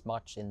invest as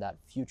much in that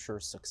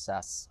future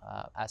success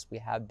as we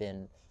have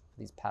been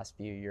these past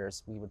few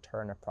years, we would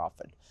turn a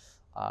profit.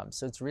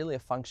 So it's really a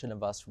function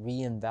of us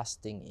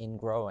reinvesting in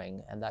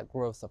growing, and that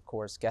growth, of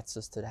course, gets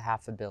us to the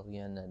 500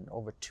 million and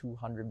over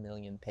 200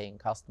 million paying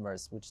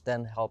customers, which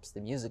then helps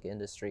the music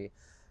industry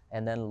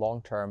and then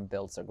long-term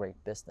builds a great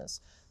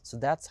business. So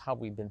that's how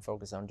we've been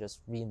focused on, just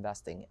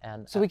reinvesting.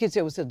 And so we could say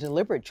it was a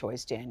deliberate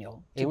choice,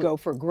 Daniel, to go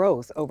for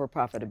growth over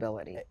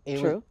profitability.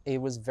 True?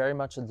 It was very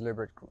much a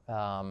deliberate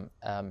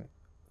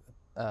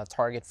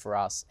target for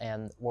us.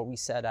 And what we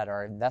said at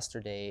our investor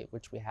day,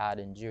 which we had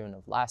in June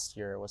of last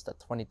year, was that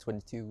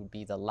 2022 would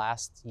be the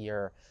last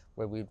year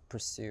where we'd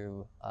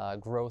pursue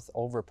growth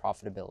over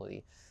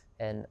profitability.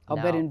 And I'll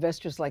bet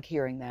investors like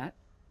hearing that.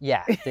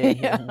 Yeah,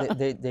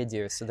 they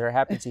do. So they're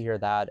happy to hear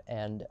that.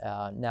 And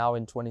now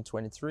in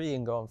 2023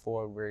 and going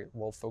forward,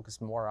 we'll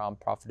focus more on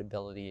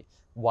profitability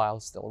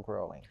while still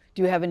growing.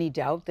 Do you have any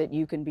doubt that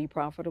you can be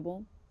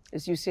profitable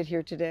as you sit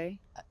here today?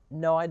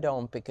 No, I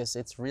don't, because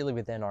it's really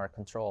within our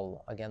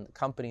control. Again, the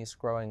company is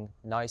growing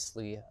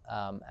nicely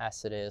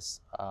as it is.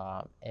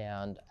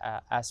 And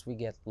as we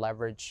get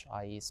leverage,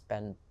 i.e.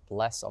 spend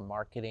less on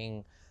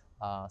marketing,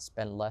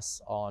 spend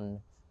less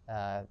on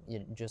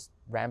just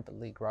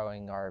rampantly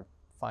growing our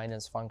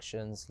finance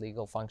functions,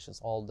 legal functions,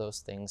 all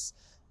those things,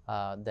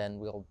 then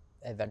we'll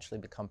eventually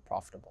become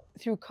profitable.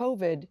 Through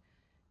COVID,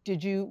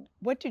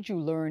 what did you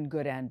learn,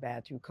 good and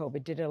bad, through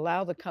COVID? Did it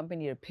allow the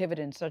company to pivot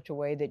in such a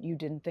way that you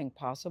didn't think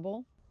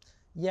possible?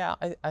 Yeah,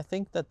 I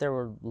think that there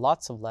were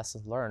lots of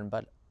lessons learned,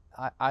 but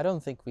I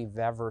don't think we've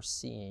ever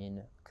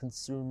seen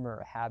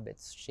consumer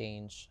habits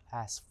change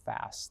as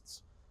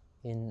fast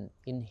in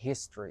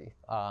history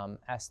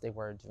as they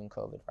were during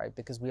COVID, right?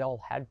 Because we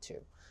all had to.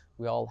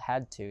 We all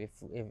had to. If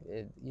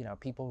you know,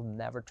 people who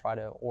never tried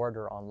to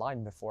order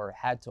online before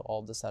had to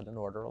all of a sudden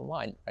order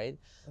online, right?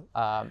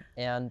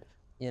 And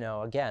you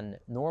know, again,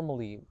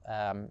 normally,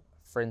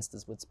 for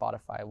instance, with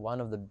Spotify,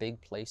 one of the big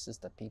places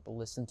that people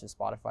listened to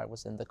Spotify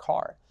was in the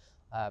car.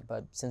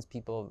 But since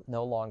people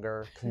no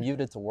longer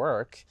commuted to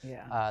work,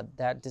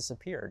 that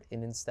disappeared,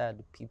 and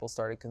instead people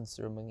started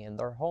consuming in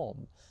their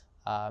home.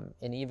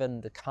 And even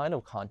the kind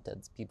of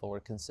content people were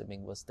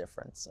consuming was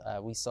different.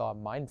 We saw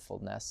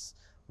mindfulness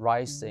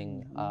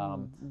rising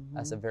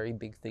as a very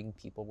big thing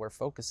people were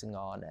focusing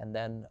on. And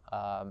then,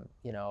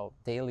 you know,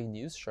 daily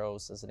news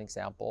shows, as an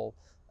example,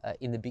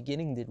 in the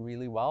beginning did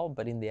really well,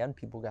 but in the end,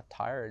 people got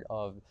tired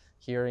of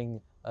hearing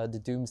the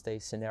doomsday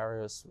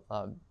scenarios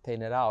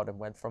painted out and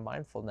went for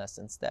mindfulness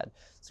instead.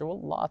 So there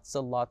were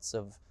lots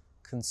of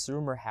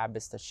consumer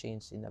habits that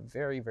changed in a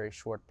very, very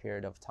short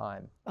period of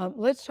time.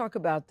 Let's talk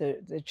about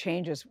the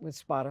changes with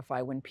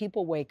Spotify. When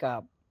people wake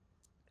up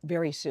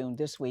very soon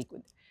this week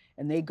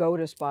and they go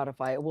to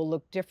Spotify, it will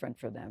look different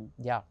for them.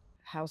 Yeah.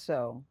 How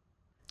so?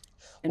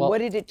 And what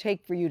did it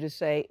take for you to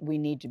say we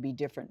need to be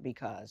different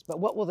because? But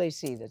what will they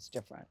see that's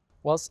different?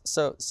 Well,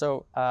 so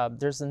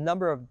there's a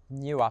number of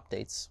new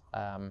updates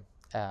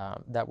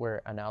that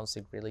we're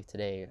announcing really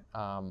today.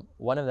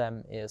 One of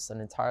them is an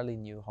entirely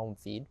new home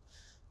feed.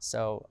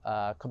 So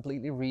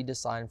completely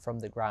redesigned from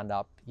the ground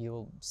up.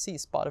 You'll see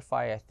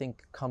Spotify, I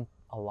think, come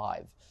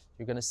alive.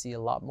 You're going to see a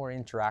lot more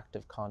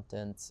interactive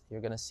content. You're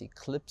going to see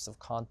clips of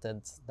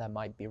content that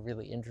might be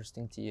really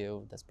interesting to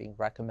you, that's being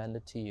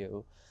recommended to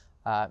you.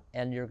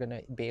 And you're going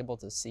to be able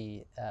to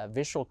see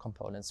visual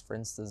components, for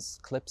instance,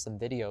 clips and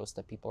videos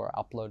that people are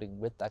uploading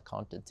with that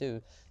content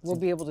too. We'll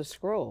be able to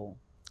scroll.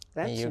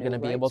 And you're going to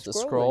be able to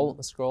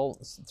scroll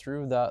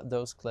through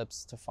those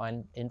clips to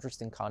find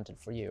interesting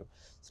content for you.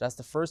 So that's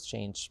the first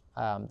change.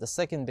 The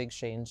second big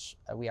change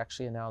we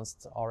actually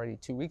announced already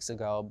 2 weeks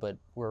ago, but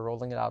we're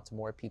rolling it out to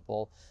more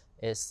people,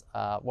 is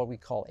what we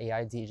call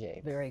AI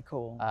DJ. Very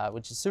cool.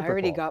 Which is super cool. I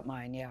already got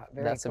mine, yeah.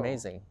 Very That's cool.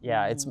 Amazing.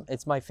 Yeah,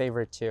 it's my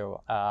favorite too.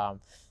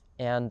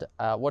 And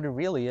what it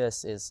really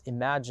is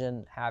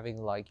imagine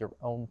having like your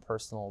own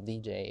personal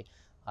DJ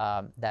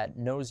that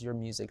knows your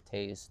music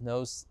taste,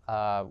 knows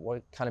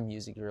what kind of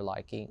music you're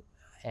liking,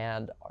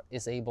 and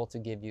is able to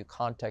give you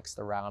context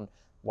around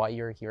why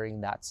you're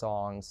hearing that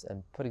songs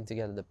and putting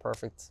together the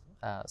perfect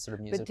sort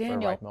of music for the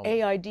right moment. But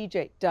Daniel, AI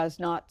DJ does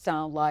not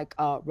sound like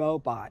a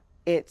robot.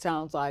 It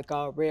sounds like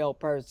a real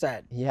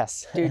person.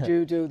 Yes. Did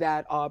you do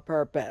that on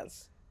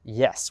purpose?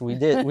 Yes, we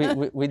did.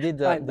 We did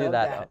do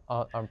that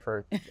on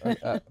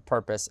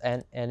purpose,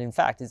 and in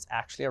fact, it's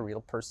actually a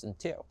real person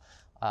too.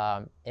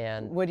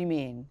 And what do you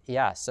mean?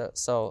 Yeah,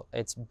 so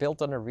it's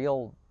built on a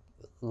real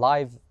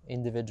live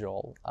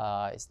individual.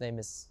 His name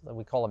is,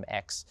 we call him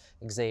X,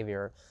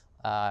 Xavier.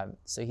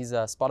 So he's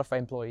a Spotify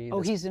employee.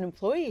 Oh, he's an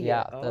employee.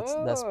 Yeah,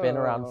 that's been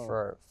around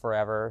for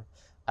forever.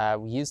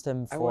 We used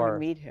him for. I want to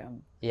meet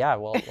him. Yeah,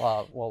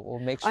 we'll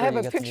make sure. I have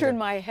a picture in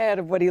my head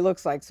of what he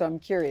looks like, so I'm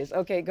curious.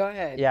 Okay, go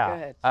ahead. Yeah,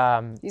 go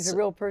ahead. He's a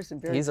real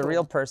person. He's a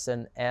real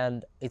person,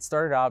 and it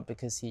started out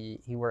because he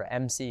were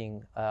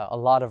emceeing a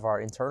lot of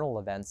our internal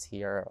events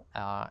here,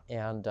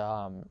 and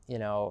you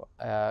know,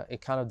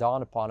 it kind of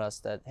dawned upon us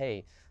that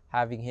hey,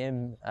 having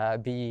him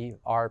be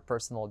our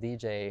personal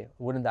DJ,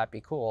 wouldn't that be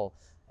cool?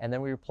 And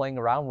then we were playing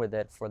around with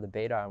it for the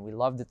beta, and we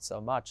loved it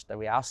so much that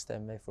we asked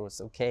him if it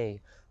was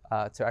okay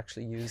to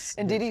actually use.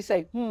 And did he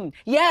say,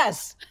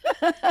 yes?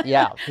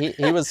 Yeah,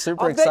 he was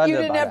super excited about it. I bet you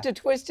didn't have to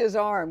twist his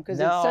arm because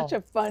it's such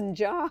a fun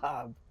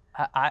job.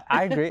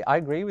 I agree. I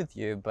agree with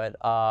you, but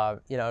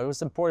you know, it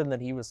was important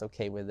that he was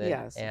okay with it,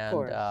 Yes, of and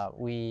course.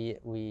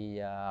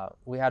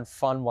 we had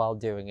fun while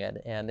doing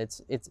it, and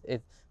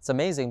it's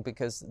amazing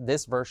because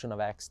this version of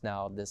X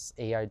now, this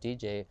AI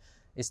DJ,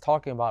 is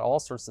talking about all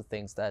sorts of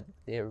things that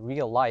the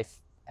real life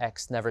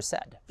X never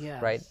said,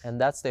 right? Yes. And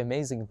that's the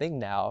amazing thing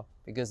now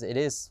because it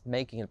is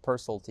making it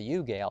personal to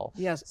you, Gayle.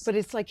 Yes, but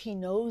it's like he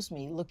knows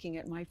me looking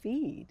at my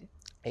feed,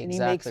 and he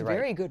makes Exactly right.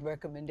 very good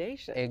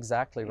recommendations.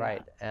 Exactly Yeah.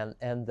 right, and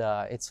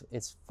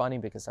it's funny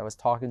because I was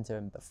talking to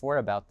him before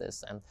about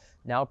this, and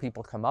now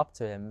people come up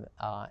to him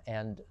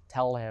and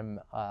tell him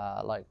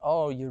like,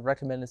 "Oh, you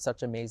recommended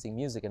such amazing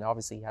music," and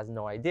obviously he has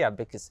no idea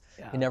because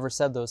he Yeah. never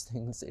said those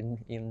things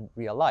in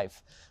real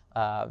life.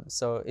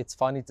 So it's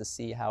funny to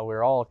see how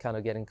we're all kind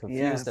of getting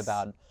confused Yes.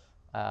 about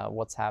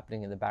what's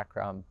happening in the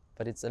background.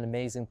 But it's an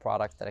amazing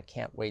product that I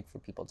can't wait for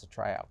people to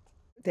try out.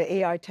 The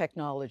AI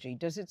technology,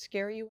 does it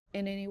scare you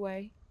in any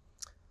way?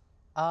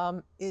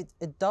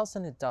 It does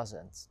and it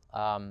doesn't.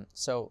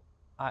 So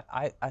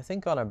I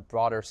think on a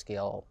broader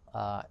scale,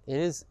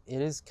 it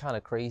is kind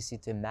of crazy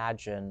to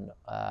imagine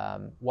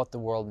what the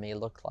world may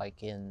look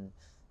like in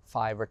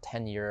 5 or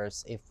 10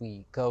 years if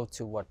we go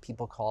to what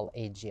people call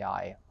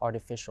AGI,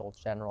 artificial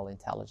general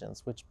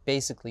intelligence, which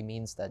basically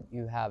means that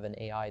you have an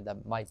AI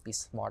that might be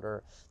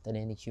smarter than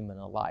any human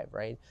alive,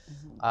 right?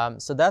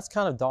 So that's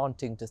kind of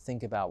daunting to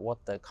think about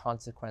what the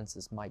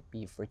consequences might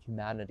be for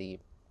humanity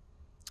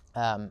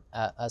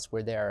as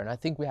we're there. And I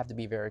think we have to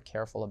be very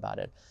careful about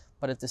it.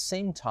 But at the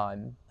same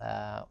time,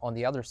 on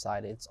the other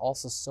side, it's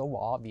also so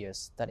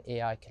obvious that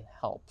AI can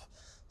help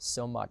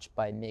so much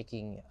by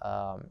making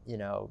you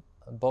know,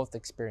 both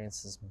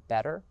experiences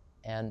better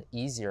and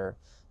easier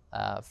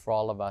for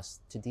all of us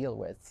to deal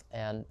with.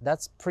 And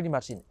that's pretty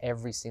much in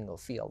every single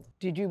field.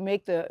 Did you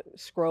make the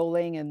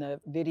scrolling and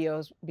the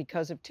videos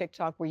because of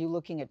TikTok? Were you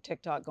looking at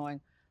TikTok going,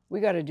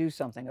 we got to do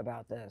something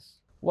about this?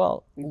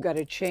 Well, We've got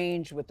to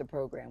change with the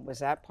program. Was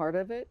that part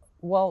of it?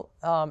 well,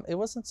 it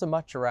wasn't so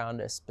much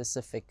around a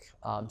specific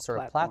sort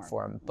of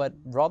platform, but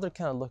rather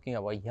kind of looking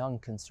at what young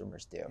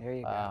consumers do. There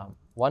you go.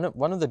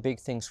 One of the big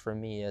things for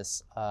me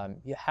is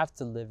you have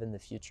to live in the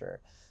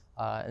future.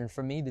 And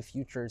for me, the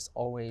future is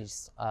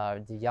always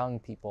the young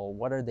people.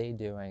 What are they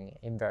doing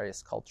in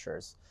various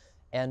cultures?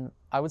 And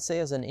I would say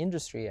as an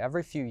industry,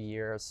 every few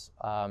years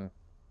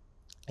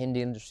in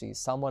the industry,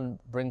 someone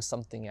brings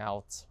something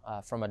out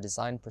from a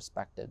design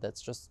perspective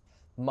that's just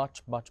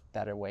much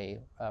better way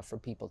for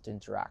people to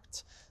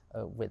interact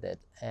with it.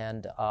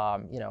 And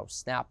you know,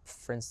 Snap,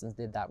 for instance,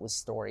 did that with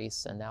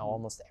stories, and now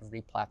almost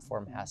every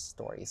platform has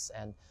stories.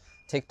 And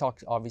TikTok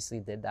obviously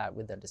did that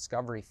with their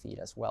discovery feed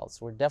as well.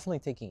 So we're definitely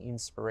taking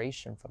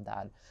inspiration from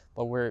that,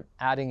 but we're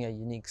adding a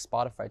unique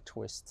Spotify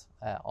twist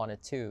on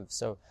it too.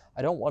 So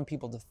I don't want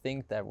people to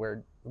think that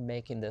we're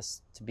making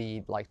this to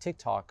be like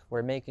TikTok.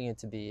 We're making it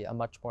to be a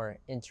much more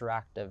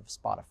interactive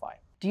Spotify.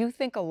 Do you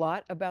think a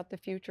lot about the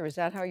future? Is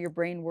that how your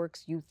brain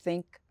works? You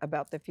think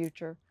about the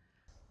future?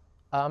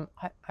 I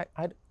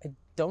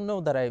don't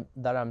know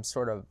that I'm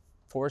sort of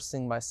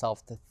forcing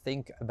myself to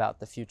think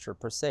about the future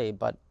per se,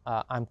 but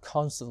I'm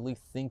constantly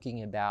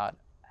thinking about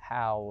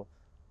how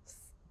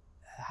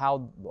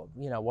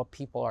you know, what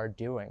people are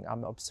doing.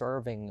 I'm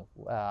observing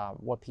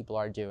what people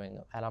are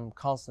doing, and I'm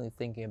constantly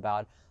thinking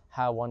about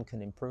how one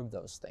can improve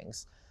those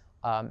things.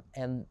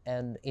 And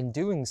in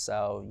doing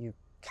so, you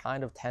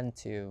kind of tend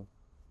to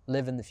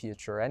live in the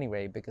future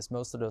anyway, because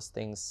most of those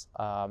things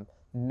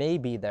may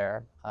be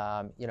there.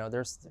 You know,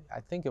 I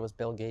think it was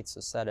Bill Gates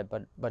who said it,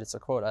 but it's a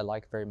quote I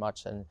like very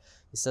much, and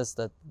he says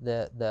that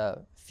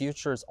the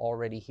future is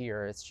already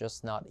here. It's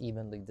just not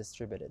evenly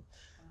distributed.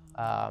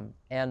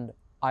 And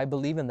I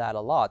believe in that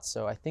a lot.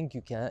 So I think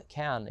you can,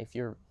 if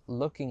you're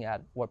looking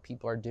at what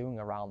people are doing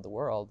around the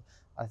world,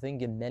 I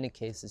think in many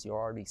cases you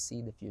already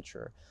see the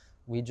future.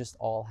 We just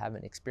all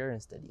haven't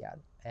experienced it yet.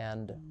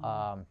 And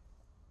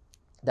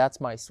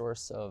that's my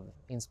source of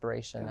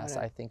inspiration as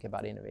I think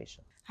about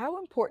innovation. How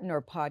important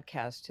are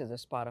podcasts to the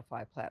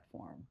Spotify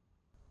platform?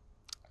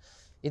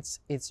 It's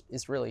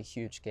really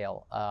huge,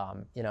 Gayle.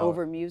 You know,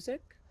 Over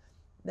music?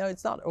 No,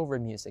 it's not over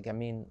music. I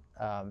mean,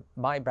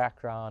 my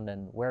background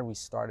and where we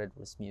started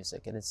was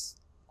music, and it's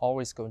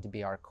always going to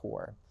be our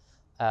core.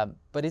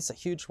 But it's a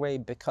huge way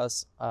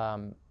because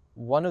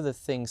one of the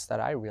things that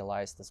I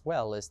realized as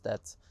well is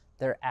that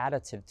they're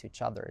additive to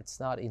each other. It's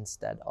not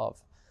instead of.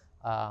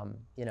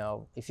 You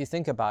know, if you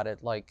think about it,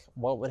 like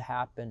what would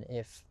happen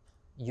if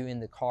you in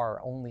the car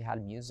only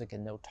had music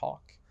and no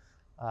talk?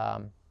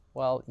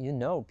 Well, you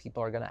know,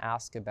 people are going to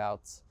ask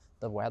about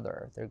the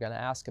weather. They're going to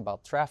ask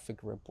about traffic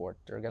report.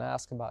 They're going to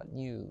ask about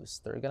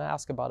news. They're going to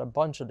ask about a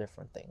bunch of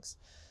different things.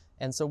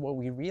 And so what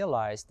we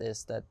realized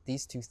is that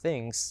these two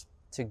things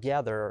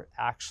together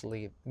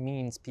actually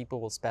means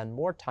people will spend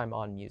more time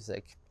on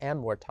music and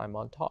more time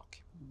on talk.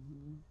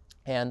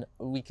 And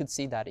we could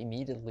see that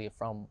immediately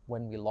from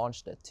when we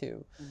launched it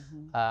too.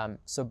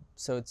 So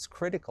it's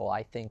critical,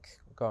 I think,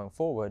 going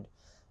forward,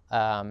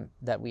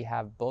 that we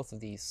have both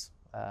of these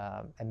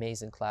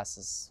amazing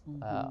classes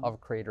of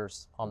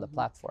creators on the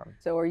platform.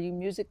 So are you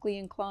musically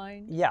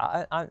inclined?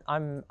 Yeah,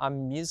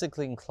 I'm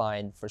musically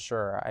inclined for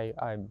sure.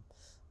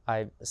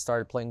 I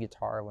started playing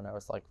guitar when I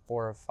was like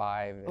 4 or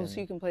 5. Oh,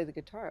 so you can play the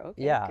guitar.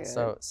 Okay, Yeah,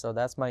 good. so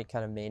that's my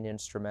kind of main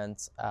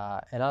instrument,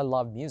 and I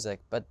love music.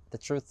 But the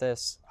truth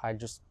is, I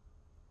just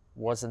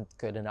wasn't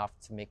good enough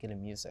to make it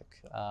in music.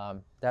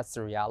 That's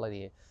the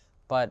reality.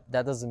 But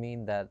that doesn't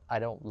mean that I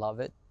don't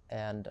love it.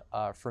 And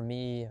for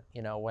me,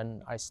 you know,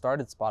 when I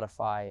started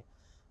Spotify,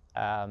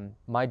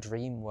 my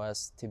dream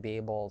was to be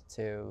able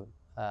to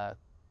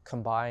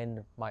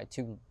combine my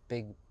two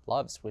big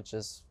loves, which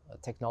is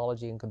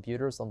technology and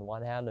computers on the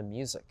one hand, and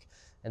music.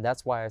 And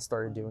that's why I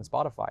started doing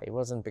Spotify. It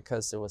wasn't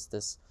because it was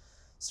this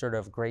sort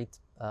of great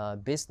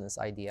business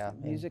idea.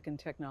 Music and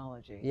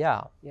technology.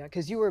 Yeah. Yeah,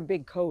 because you were a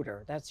big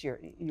coder.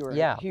 You're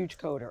Yeah. a huge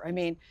coder. I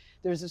mean,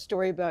 there's a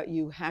story about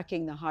you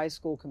hacking the high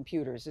school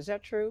computers. Is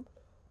that true?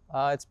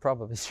 It's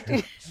probably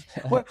true.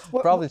 What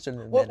Probably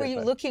shouldn't admit what were you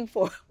but... looking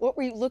for? What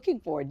were you looking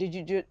for? Did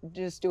you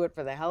just do it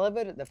for the hell of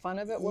it, the fun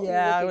of it? What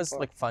Yeah, were it was for?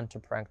 like fun to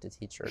prank the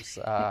teachers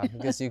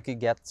because you could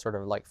get sort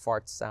of like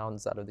fart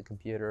sounds out of the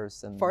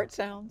computers and Fart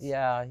sounds?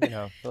 Yeah, you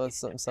know,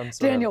 some sort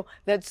Daniel,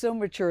 that's so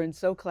mature and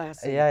so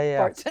classy. Yeah.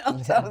 Fart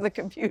sounds out of the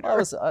computer. I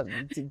was,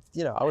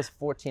 you know, I was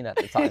 14 at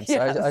the time, so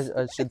Yes.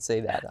 I should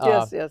say that.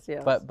 Yes.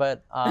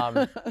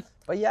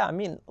 But yeah, I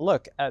mean,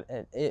 look,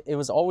 it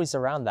was always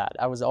around that.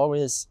 I was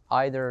always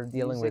either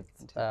dealing with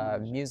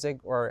music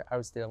or I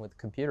was dealing with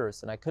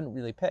computers, and I couldn't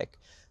really pick.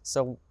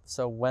 So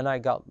when I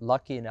got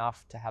lucky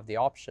enough to have the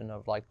option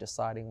of like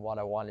deciding what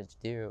I wanted to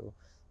do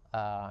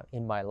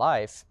in my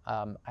life,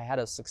 I had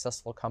a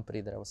successful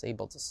company that I was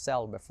able to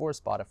sell before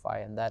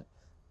Spotify, and that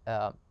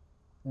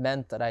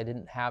meant that I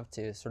didn't have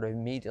to sort of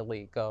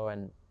immediately go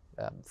and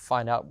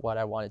find out what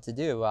I wanted to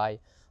do. I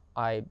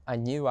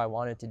knew I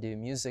wanted to do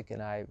music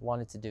and I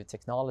wanted to do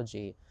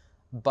technology,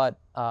 but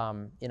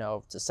you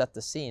know, to set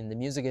the scene, the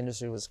music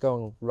industry was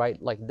going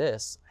right like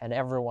this, and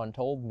everyone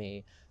told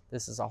me,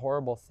 this is a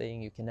horrible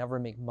thing, you can never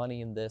make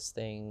money in this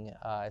thing,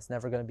 it's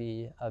never going to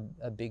be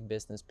a big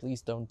business,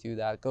 please don't do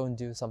that, go and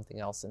do something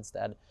else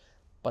instead.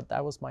 But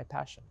that was my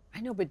passion. I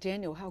know, but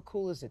Daniel, how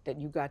cool is it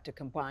that you got to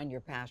combine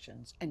your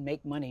passions and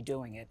make money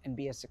doing it and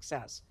be a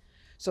success?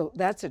 So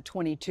that's at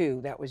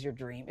 22, that was your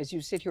dream. As you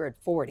sit here at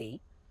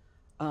 40,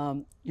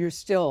 you're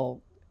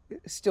still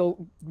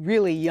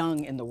really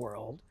young in the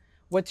world.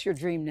 What's your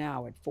dream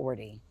now at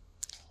 40?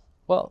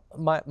 Well,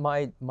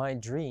 my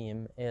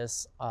dream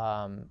is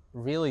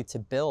really to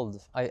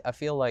build. I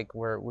feel like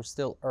we're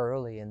still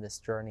early in this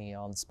journey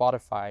on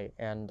Spotify,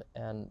 and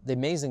the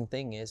amazing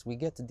thing is we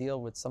get to deal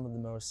with some of the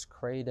most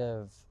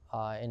creative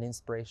and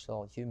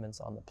inspirational humans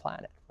on the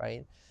planet,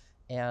 right?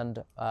 And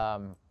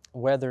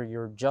whether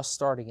you're just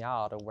starting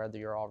out or whether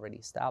you're already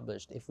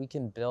established, if we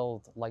can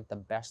build like the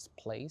best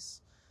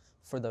place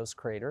for those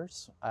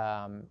creators,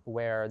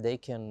 where they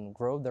can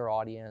grow their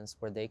audience,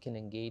 where they can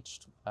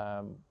engage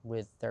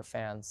with their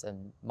fans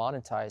and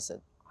monetize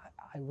it,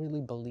 I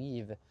really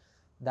believe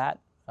that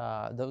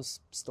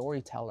those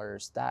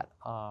storytellers, that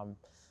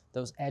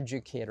those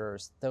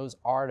educators, those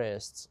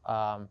artists,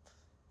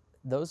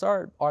 those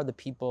are the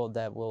people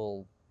that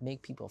will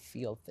make people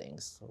feel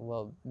things,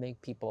 will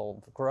make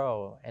people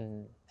grow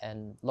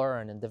and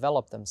learn and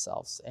develop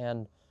themselves.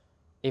 And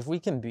if we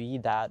can be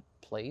that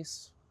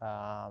place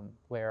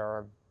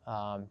where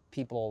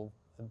people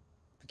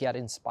get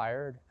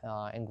inspired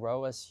and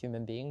grow as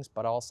human beings,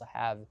 but also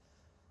have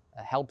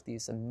help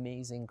these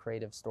amazing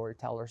creative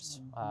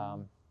storytellers,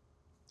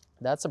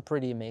 that's a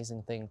pretty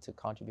amazing thing to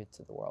contribute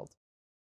to the world.